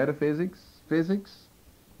today. Metaphysics, Physics,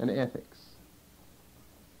 and Ethics.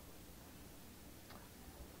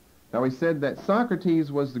 Now, he said that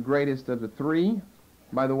Socrates was the greatest of the three.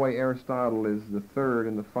 By the way, Aristotle is the third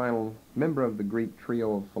and the final member of the Greek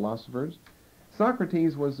trio of philosophers.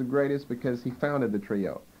 Socrates was the greatest because he founded the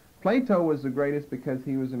trio. Plato was the greatest because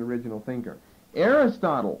he was an original thinker.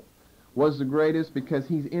 Aristotle was the greatest because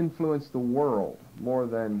he's influenced the world more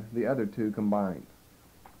than the other two combined.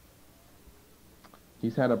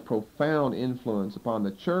 He's had a profound influence upon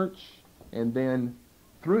the church and then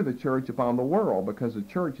through the church upon the world, because the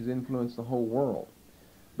church has influenced the whole world.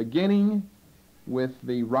 Beginning with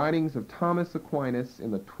the writings of Thomas Aquinas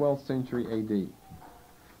in the 12th century A.D.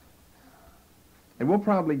 And we'll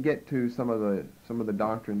probably get to some of the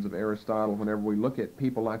doctrines of Aristotle whenever we look at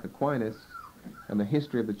people like Aquinas and the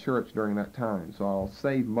history of the church during that time. So I'll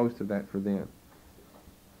save most of that for then.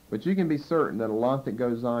 But you can be certain that a lot that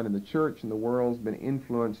goes on in the church and the world has been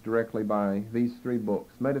influenced directly by these three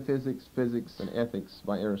books, Metaphysics, Physics, and Ethics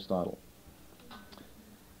by Aristotle.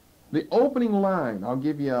 The opening line, I'll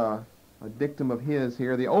give you a dictum of his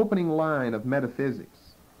here. The opening line of Metaphysics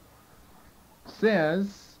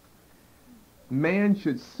says, man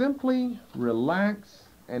should simply relax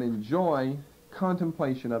and enjoy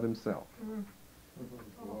contemplation of himself.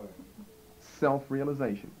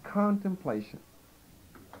 Self-realization, contemplation.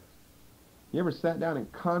 You ever sat down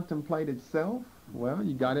and contemplated self? Well,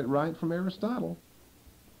 you got it right from Aristotle.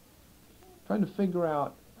 Trying to figure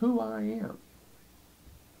out who I am.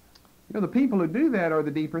 You know, the people who do that are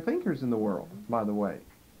the deeper thinkers in the world, by the way.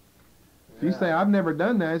 If you say, I've never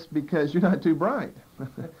done that, it's because you're not too bright.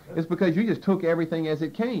 It's because you just took everything as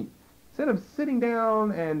it came. Instead of sitting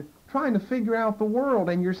down and trying to figure out the world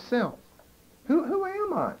and yourself. Who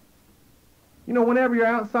am I? You know, whenever you're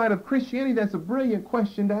outside of Christianity, that's a brilliant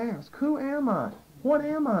question to ask. Who am I? What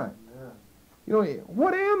am I? You know,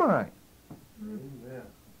 what am I?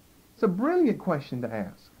 It's a brilliant question to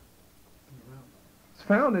ask. It's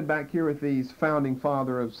founded back here with these founding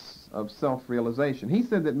fathers of self-realization. He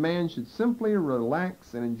said that man should simply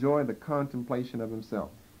relax and enjoy the contemplation of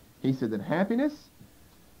himself. He said that happiness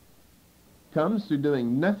comes through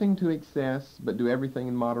doing nothing to excess, but do everything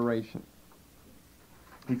in moderation.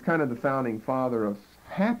 He's kind of the founding father of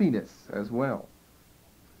happiness as well.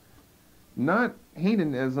 Not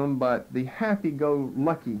hedonism, but the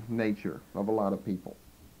happy-go-lucky nature of a lot of people.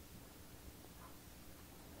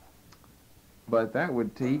 But that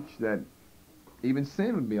would teach that even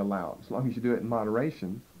sin would be allowed, as long as you do it in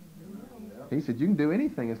moderation. He said you can do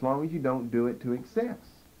anything as long as you don't do it to excess.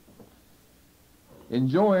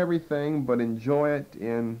 Enjoy everything, but enjoy it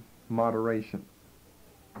in moderation.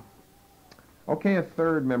 Okay, a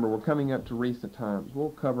third member. We're coming up to recent times.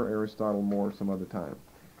 We'll cover Aristotle more some other time.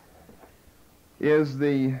 Is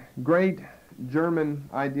the great German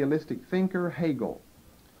idealistic thinker Hegel,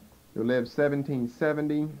 who lived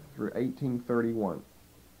 1770 through 1831.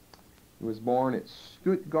 He was born at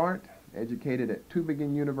Stuttgart, educated at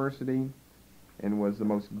Tübingen University, and was the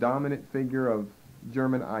most dominant figure of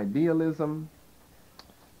German idealism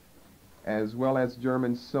as well as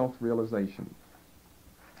German self-realization.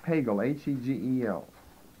 Hegel, H-E-G-E-L.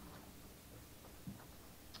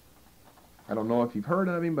 I don't know if you've heard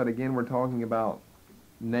of him, but again, we're talking about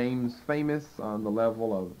names famous on the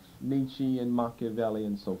level of Nietzsche and Machiavelli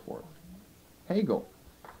and so forth. Hegel.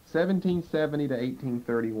 1770 to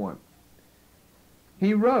 1831.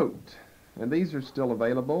 He wrote, and these are still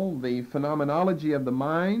available, The Phenomenology of the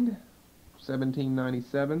Mind,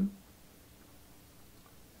 1797.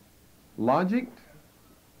 Logic,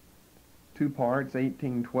 2 parts,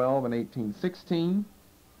 1812 and 1816.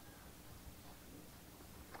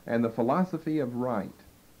 And The Philosophy of Right,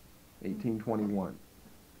 1821.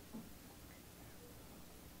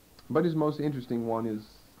 But his most interesting one is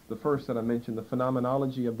the first that I mentioned, The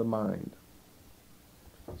Phenomenology of the Mind,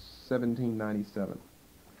 1797.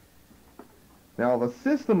 Now, the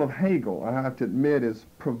system of Hegel, I have to admit, is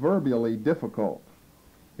proverbially difficult.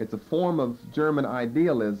 It's a form of German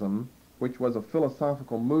idealism, which was a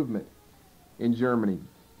philosophical movement in Germany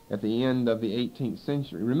at the end of the 18th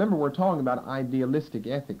century. Remember, we're talking about idealistic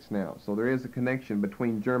ethics now, so there is a connection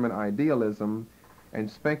between German idealism and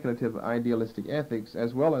speculative idealistic ethics,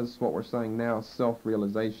 as well as what we're saying now,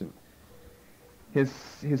 self-realization. His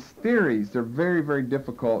theories, they're very, very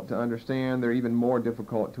difficult to understand. They're even more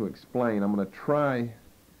difficult to explain. I'm going to try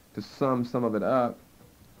to sum some of it up.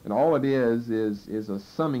 And all it is a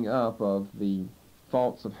summing up of the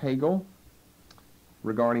thoughts of Hegel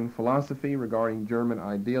regarding philosophy, regarding German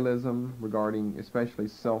idealism, regarding especially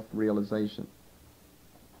self-realization.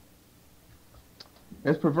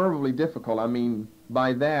 It's proverbially difficult. I mean,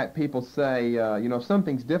 by that, people say, if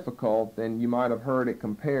something's difficult, then you might have heard it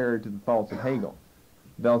compared to the thoughts of Hegel.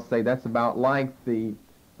 They'll say that's about like the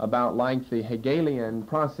Hegelian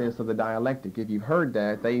process of the dialectic. If you've heard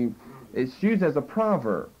that, it's used as a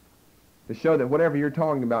proverb to show that whatever you're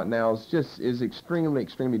talking about now is extremely,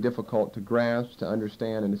 extremely difficult to grasp, to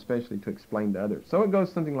understand, and especially to explain to others. So it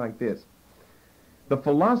goes something like this. The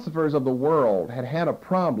philosophers of the world had a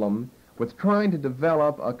problem with trying to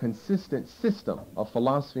develop a consistent system of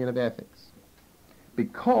philosophy and of ethics,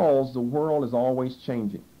 because the world is always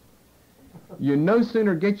changing. You no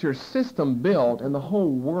sooner get your system built and the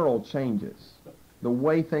whole world changes. The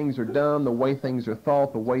way things are done, the way things are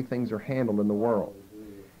thought, the way things are handled in the world.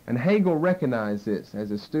 And Hegel recognized this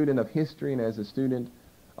as a student of history and as a student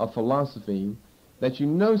of philosophy, that you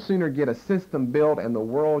no sooner get a system built and the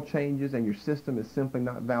world changes and your system is simply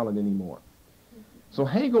not valid anymore. So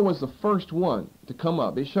Hegel was the first one to come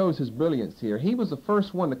up. It shows his brilliance here. He was the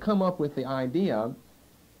first one to come up with the idea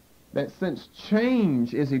that since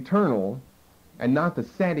change is eternal and not the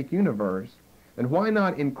static universe, then why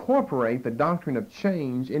not incorporate the doctrine of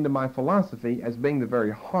change into my philosophy as being the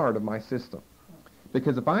very heart of my system?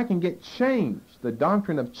 Because if I can get change, the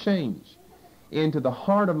doctrine of change, into the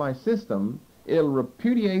heart of my system, it'll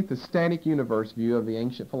repudiate the static universe view of the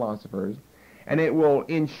ancient philosophers, and it will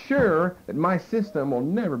ensure that my system will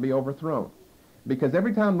never be overthrown. Because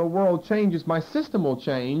every time the world changes, my system will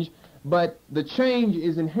change, but the change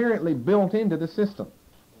is inherently built into the system.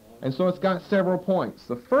 And so it's got several points.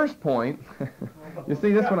 The first point, you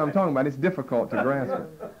see, this is what I'm talking about. It's difficult to grasp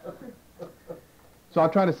it. So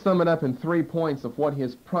I'll try to sum it up in 3 points of what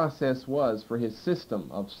his process was for his system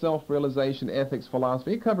of self-realization, ethics,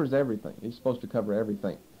 philosophy. It covers everything. He's supposed to cover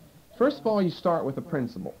everything. First of all, you start with a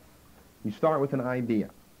principle. You start with an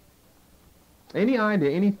idea. Any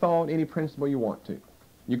idea, any thought, any principle you want to.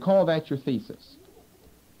 You call that your thesis.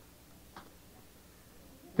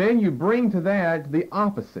 Then you bring to that the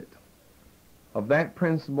opposite of that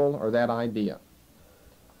principle or that idea.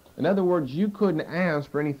 In other words, you couldn't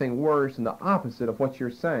ask for anything worse than the opposite of what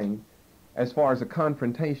you're saying as far as a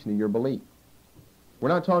confrontation of your belief. We're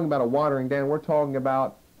not talking about a watering down. We're talking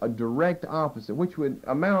about a direct opposite, which would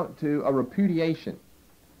amount to a repudiation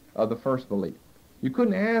of the first belief. You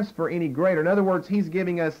couldn't ask for any greater. In other words, he's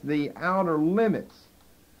giving us the outer limits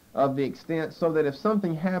of the extent so that if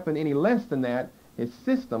something happened any less than that, his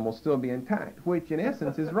system will still be intact, which in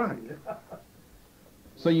essence is right.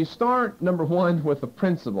 So you start, number one, with a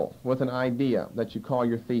principle, with an idea that you call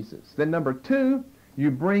your thesis. Then number two,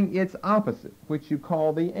 you bring its opposite, which you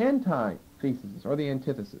call the antithesis or the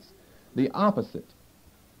antithesis, the opposite.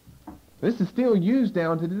 This is still used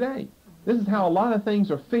down to today. This is how a lot of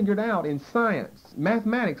things are figured out in science,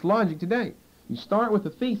 mathematics, logic today. You start with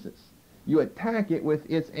a thesis. You attack it with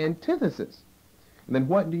its antithesis. And then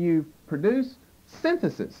what do you produce?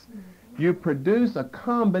 Synthesis. You produce a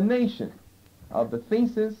combination of the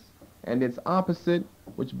thesis and its opposite,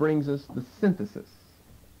 which brings us the synthesis.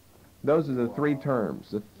 Those are the 3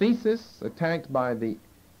 terms. The thesis attacked by the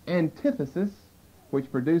antithesis,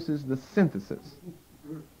 which produces the synthesis.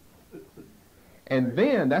 And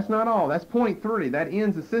then, that's not all. That's point 3. That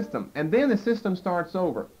ends the system. And then the system starts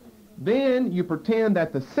over. Then you pretend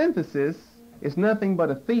that the synthesis is nothing but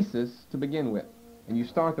a thesis to begin with. And you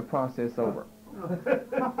start the process over.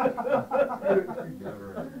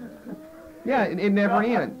 Yeah, it never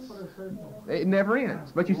ends. It never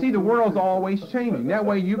ends. But you see, the world's always changing. That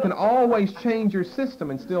way you can always change your system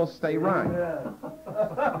and still stay right.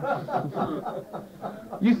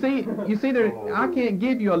 You see, I can't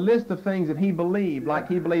give you a list of things that he believed, like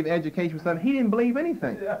he believed education was something. He didn't believe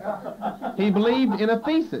anything. He believed in a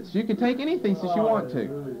thesis. You can take any thesis you want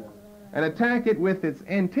to and attack it with its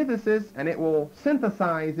antithesis, and it will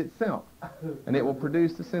synthesize itself, and it will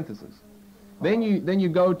produce the synthesis. Then you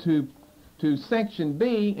go to section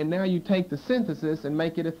B, and now you take the synthesis and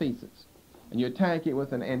make it a thesis. And you attack it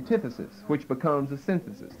with an antithesis, which becomes a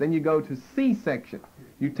synthesis. Then you go to C section.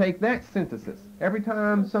 You take that synthesis. Every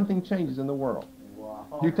time something changes in the world,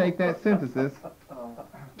 you take that synthesis,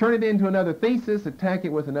 turn it into another thesis, attack it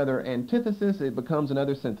with another antithesis, it becomes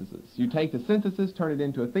another synthesis. You take the synthesis, turn it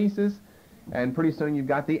into a thesis, and pretty soon you've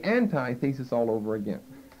got the antithesis all over again.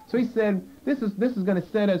 So he said, this is going to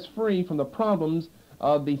set us free from the problems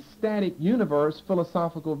of the static universe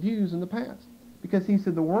philosophical views in the past. Because he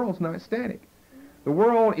said the world's not static. The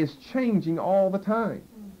world is changing all the time.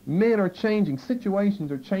 Men are changing.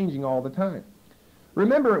 Situations are changing all the time.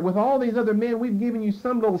 Remember, with all these other men, we've given you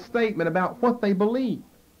some little statement about what they believe.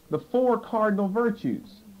 The 4 cardinal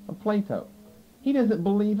virtues of Plato. He doesn't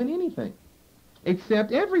believe in anything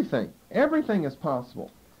except everything. Everything is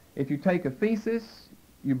possible. If you take a thesis,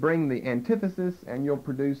 you bring the antithesis, and you'll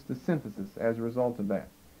produce the synthesis as a result of that.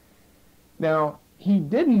 Now, he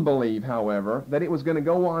didn't believe, however, that it was going to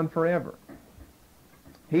go on forever.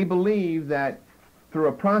 He believed that through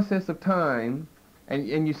a process of time,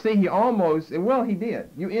 and you see he almost, well, he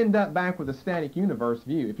did. You end up back with a static universe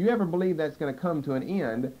view. If you ever believe that's going to come to an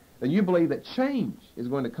end, then you believe that change is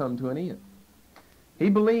going to come to an end.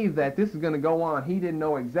 He believed that this is going to go on. He didn't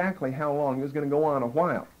know exactly how long. It was going to go on a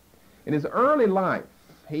while. In his early life,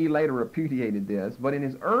 he later repudiated this, but in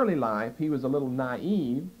his early life, he was a little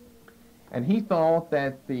naive, and he thought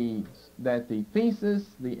that the thesis,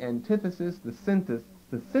 the antithesis, the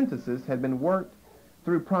synthesis had been worked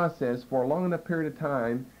through process for a long enough period of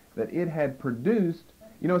time that it had produced,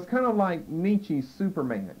 it's kind of like Nietzsche's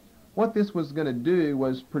Superman. What this was going to do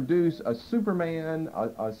was produce a Superman,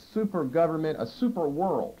 a super government, a super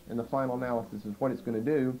world. In the final analysis is what it's going to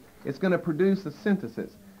do. It's going to produce a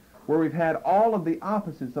synthesis where we've had all of the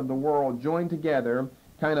opposites of the world joined together,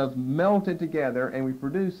 kind of melted together, and we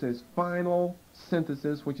produce this final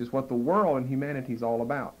synthesis, which is what the world and humanity is all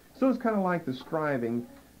about. So it's kind of like the striving,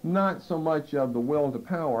 not so much of the will to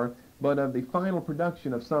power, but of the final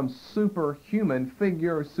production of some superhuman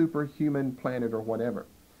figure or superhuman planet or whatever.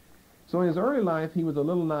 So in his early life, he was a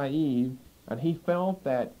little naive, and he felt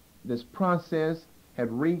that this process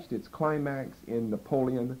had reached its climax in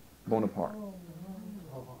Napoleon Bonaparte.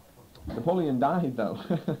 Napoleon died, though.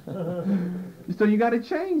 So you got to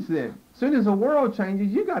change then. As soon as the world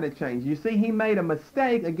changes, you got to change. You see, he made a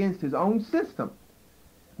mistake against his own system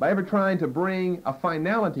by ever trying to bring a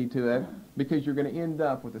finality to it, because you're going to end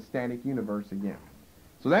up with a static universe again.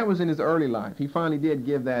 So that was in his early life. He finally did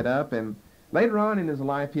give that up, and later on in his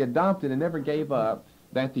life, he adopted and never gave up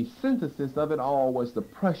that the synthesis of it all was the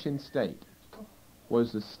Prussian state,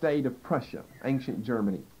 was the state of Prussia, ancient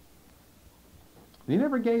Germany. He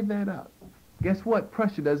never gave that up. Guess what?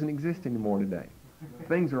 Prussia doesn't exist anymore today.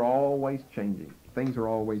 Things are always changing. Things are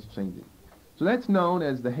always changing. So that's known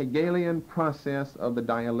as the Hegelian process of the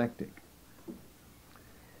dialectic.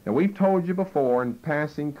 Now, we've told you before in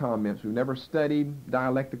passing comments, we've never studied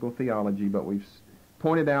dialectical theology, but we've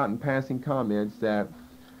pointed out in passing comments that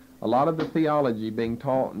a lot of the theology being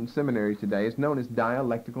taught in seminaries today is known as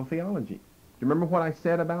dialectical theology. Do you remember what I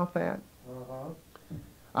said about that?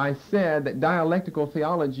 I said that dialectical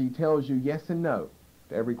theology tells you yes and no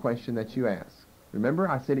to every question that you ask. Remember,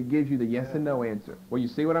 I said it gives you the yes and no answer. Well, you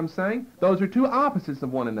see what I'm saying? Those are two opposites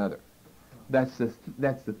of one another. That's the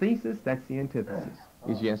thesis, that's the antithesis,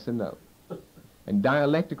 is yes and no. And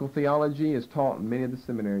dialectical theology is taught in many of the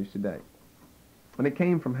seminaries today. And it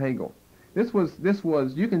came from Hegel. This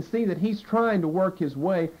was, you can see that he's trying to work his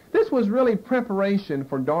way. This was really preparation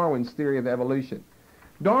for Darwin's theory of evolution.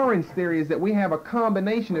 Darwin's theory is that we have a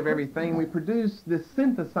combination of everything. We produce this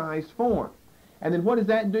synthesized form. And then what does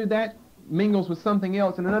that do? That mingles with something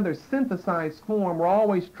else in another synthesized form. We're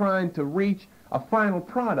always trying to reach a final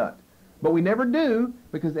product. But we never do,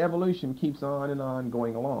 because evolution keeps on and on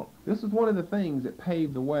going along. This is one of the things that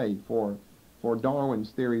paved the way for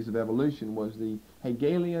Darwin's theories of evolution, was the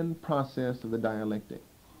Hegelian process of the dialectic.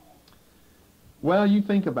 Well, you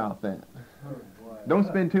think about that. Don't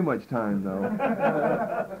spend too much time,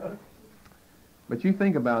 though. But you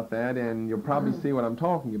think about that, and you'll probably see what I'm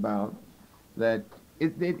talking about, that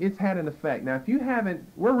it's had an effect. Now, if you haven't,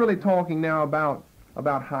 we're really talking now about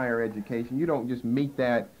about higher education. You don't just meet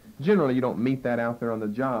that, generally you don't meet that out there on the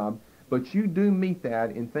job, but you do meet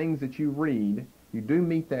that in things that you read. You do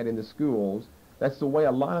meet that in the schools. That's the way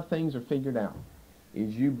a lot of things are figured out,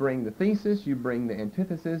 is you bring the thesis, you bring the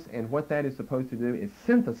antithesis, and what that is supposed to do is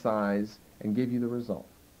synthesize and give you the result.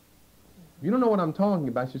 If you don't know what I'm talking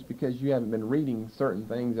about, it's just because you haven't been reading certain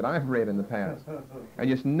things that I've read in the past. I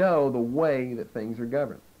just know the way that things are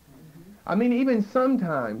governed. I mean, even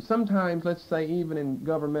sometimes, let's say even in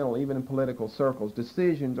governmental, even in political circles,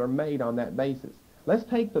 decisions are made on that basis. Let's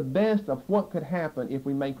take the best of what could happen if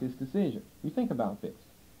we make this decision. You think about this.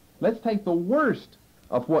 Let's take the worst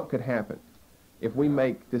of what could happen if we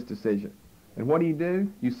make this decision. And what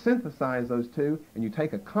do? You synthesize those two, and you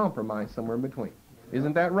take a compromise somewhere in between.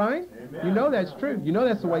 Isn't that right? Amen. You know that's true. You know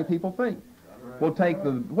that's the way people think. We'll take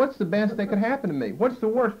what's the best that could happen to me? What's the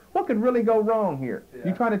worst? What could really go wrong here? Yeah.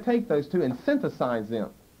 You try to take those two and synthesize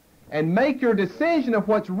them and make your decision of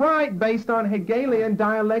what's right based on Hegelian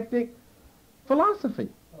dialectic philosophy.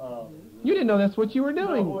 You didn't know that's what you were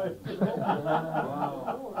doing.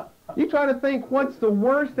 You try to think, what's the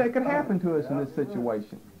worst that could happen to us in this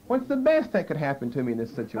situation? What's the best that could happen to me in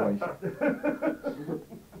this situation?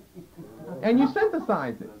 And you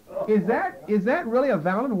synthesize it. Is that really a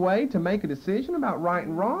valid way to make a decision about right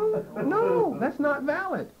and wrong? No, that's not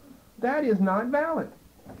valid. That is not valid.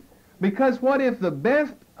 Because what if the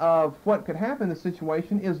best of what could happen in the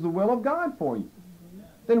situation is the will of God for you?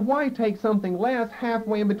 Then why take something less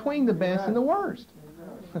halfway in between the best and the worst?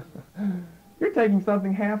 You're taking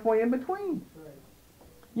something halfway in between.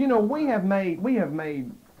 You know, we have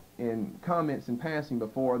made in comments in passing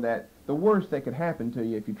before that the worst that could happen to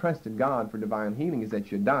you if you trusted God for divine healing is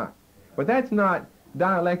that you die. But that's not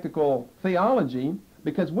dialectical theology,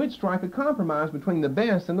 because we'd strike a compromise between the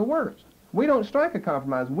best and the worst. We don't strike a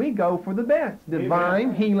compromise. We go for the best. Divine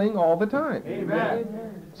Amen. Healing all the time.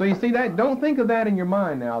 Amen. So you see that? Don't think of that in your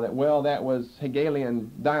mind now that, well, that was Hegelian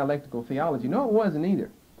dialectical theology. No, it wasn't either.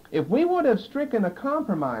 If we would have stricken a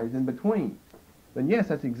compromise in between, then yes,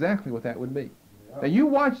 that's exactly what that would be. Now you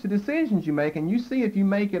watch the decisions you make and you see if you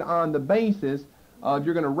make it on the basis of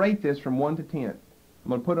you're going to rate this from 1 to 10. I'm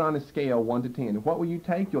going to put it on a scale 1 to 10. And what will you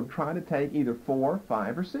take? You'll try to take either 4,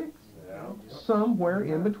 5, or 6. Somewhere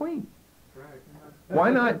in between. Why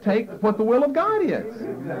not take what the will of God is?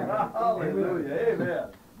 Hallelujah. Amen.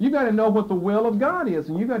 You got to know what the will of God is,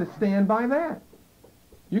 and you got to stand by that.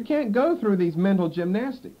 You can't go through these mental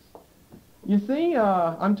gymnastics. You see,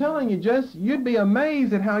 I'm telling you, you'd be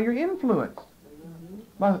amazed at how you're influenced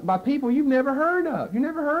by people you've never heard of. You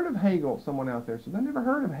never heard of Hegel. Someone out there says, I've never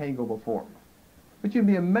heard of Hegel before. But you'd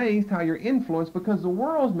be amazed how you're influenced because the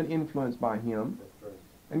world's been influenced by him.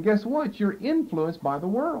 And guess what? You're influenced by the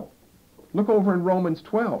world. Look over in Romans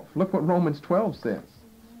 12. Look what Romans 12 says.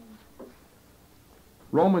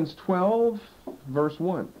 Romans 12, verse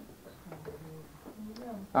 1.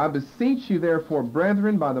 I beseech you, therefore,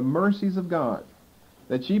 brethren, by the mercies of God,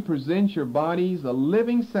 that ye present your bodies a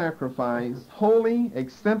living sacrifice, holy,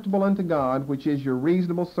 acceptable unto God, which is your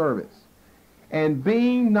reasonable service. And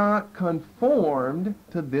be not conformed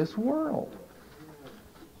to this world.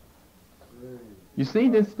 You see,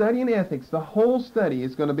 this study in ethics, the whole study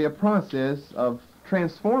is going to be a process of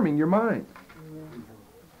transforming your mind,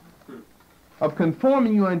 of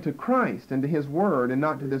conforming you unto Christ and to His Word and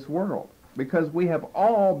not to this world, because we have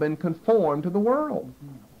all been conformed to the world.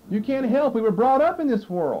 You can't help. We were brought up in this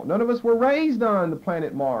world. None of us were raised on the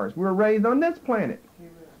planet Mars. We were raised on this planet.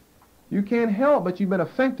 You can't help but you've been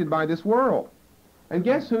affected by this world. And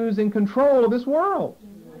guess who's in control of this world?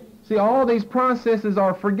 See, all these processes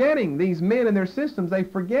are forgetting. These men and their systems, they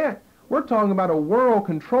forget. We're talking about a world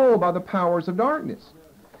controlled by the powers of darkness.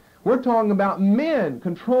 We're talking about men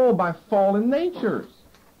controlled by fallen natures,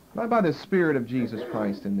 not by the Spirit of Jesus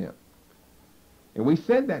Christ in them. And we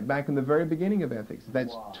said that back in the very beginning of ethics.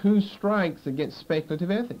 That's two strikes against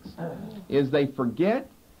speculative ethics, is they forget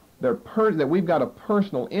that we've got a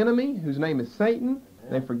personal enemy whose name is Satan.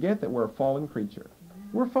 They forget that we're a fallen creature.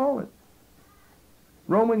 We're fallen.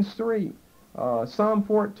 Romans 3, Psalm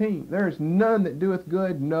 14, there is none that doeth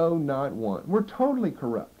good, no, not one. We're totally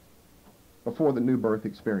corrupt before the new birth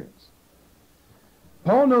experience.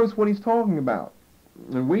 Paul knows what he's talking about,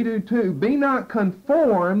 and we do too. Be not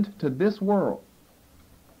conformed to this world,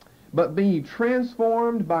 but be ye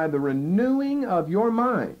transformed by the renewing of your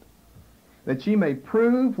mind, that ye may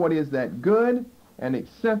prove what is that good and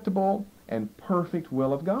acceptable and perfect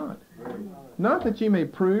will of God. Not that ye may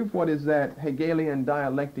prove what is that Hegelian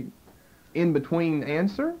dialectic in-between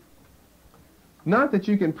answer. Not that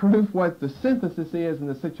you can prove what the synthesis is in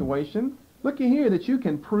the situation. Looky here, that you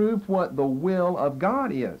can prove what the will of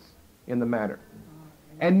God is in the matter.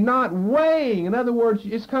 and not weighing. In other words,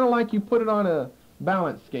 it's kind of like you put it on a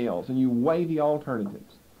balance scales and you weigh the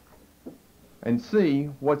alternatives and see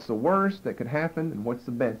what's the worst that could happen and what's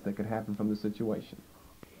the best that could happen from the situation.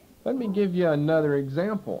 Let me give you another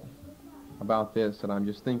example about this that I'm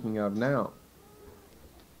just thinking of now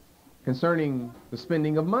concerning the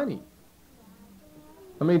spending of money.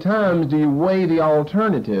 How many times do you weigh the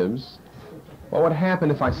alternatives? What would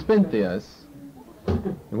happen if I spent this?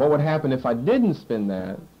 And what would happen if I didn't spend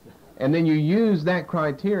that? And then you use that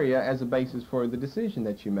criteria as a basis for the decision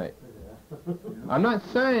that you make. I'm not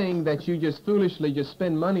saying that you just foolishly just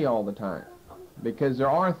spend money all the time, because there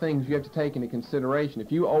are things you have to take into consideration.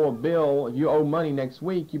 If you owe a bill, if you owe money next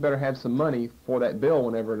week, you better have some money for that bill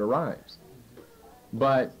whenever it arrives.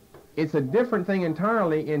 But it's a different thing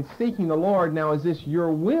entirely in seeking the Lord. Now, is this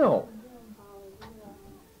your will?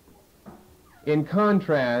 In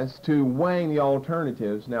contrast to weighing the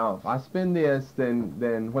alternatives. Now, if I spend this,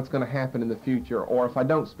 then what's going to happen in the future? Or if I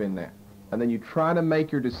don't spend that? And then you try to make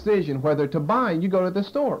your decision whether to buy, and you go to the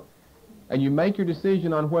store. And you make your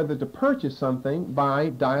decision on whether to purchase something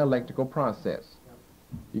by dialectical process.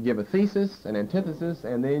 You give a thesis, an antithesis,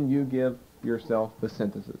 and then you give yourself the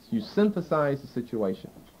synthesis. You synthesize the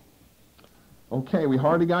situation. Okay, we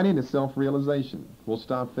hardly got into self-realization. We'll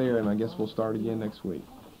stop there, and I guess we'll start again next week.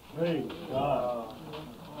 Praise God.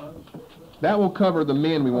 That will cover the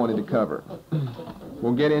men we wanted to cover.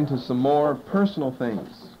 We'll get into some more personal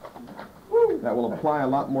things that will apply a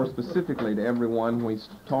lot more specifically to everyone when we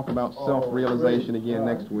talk about self-realization again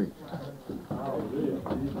next week. Hallelujah.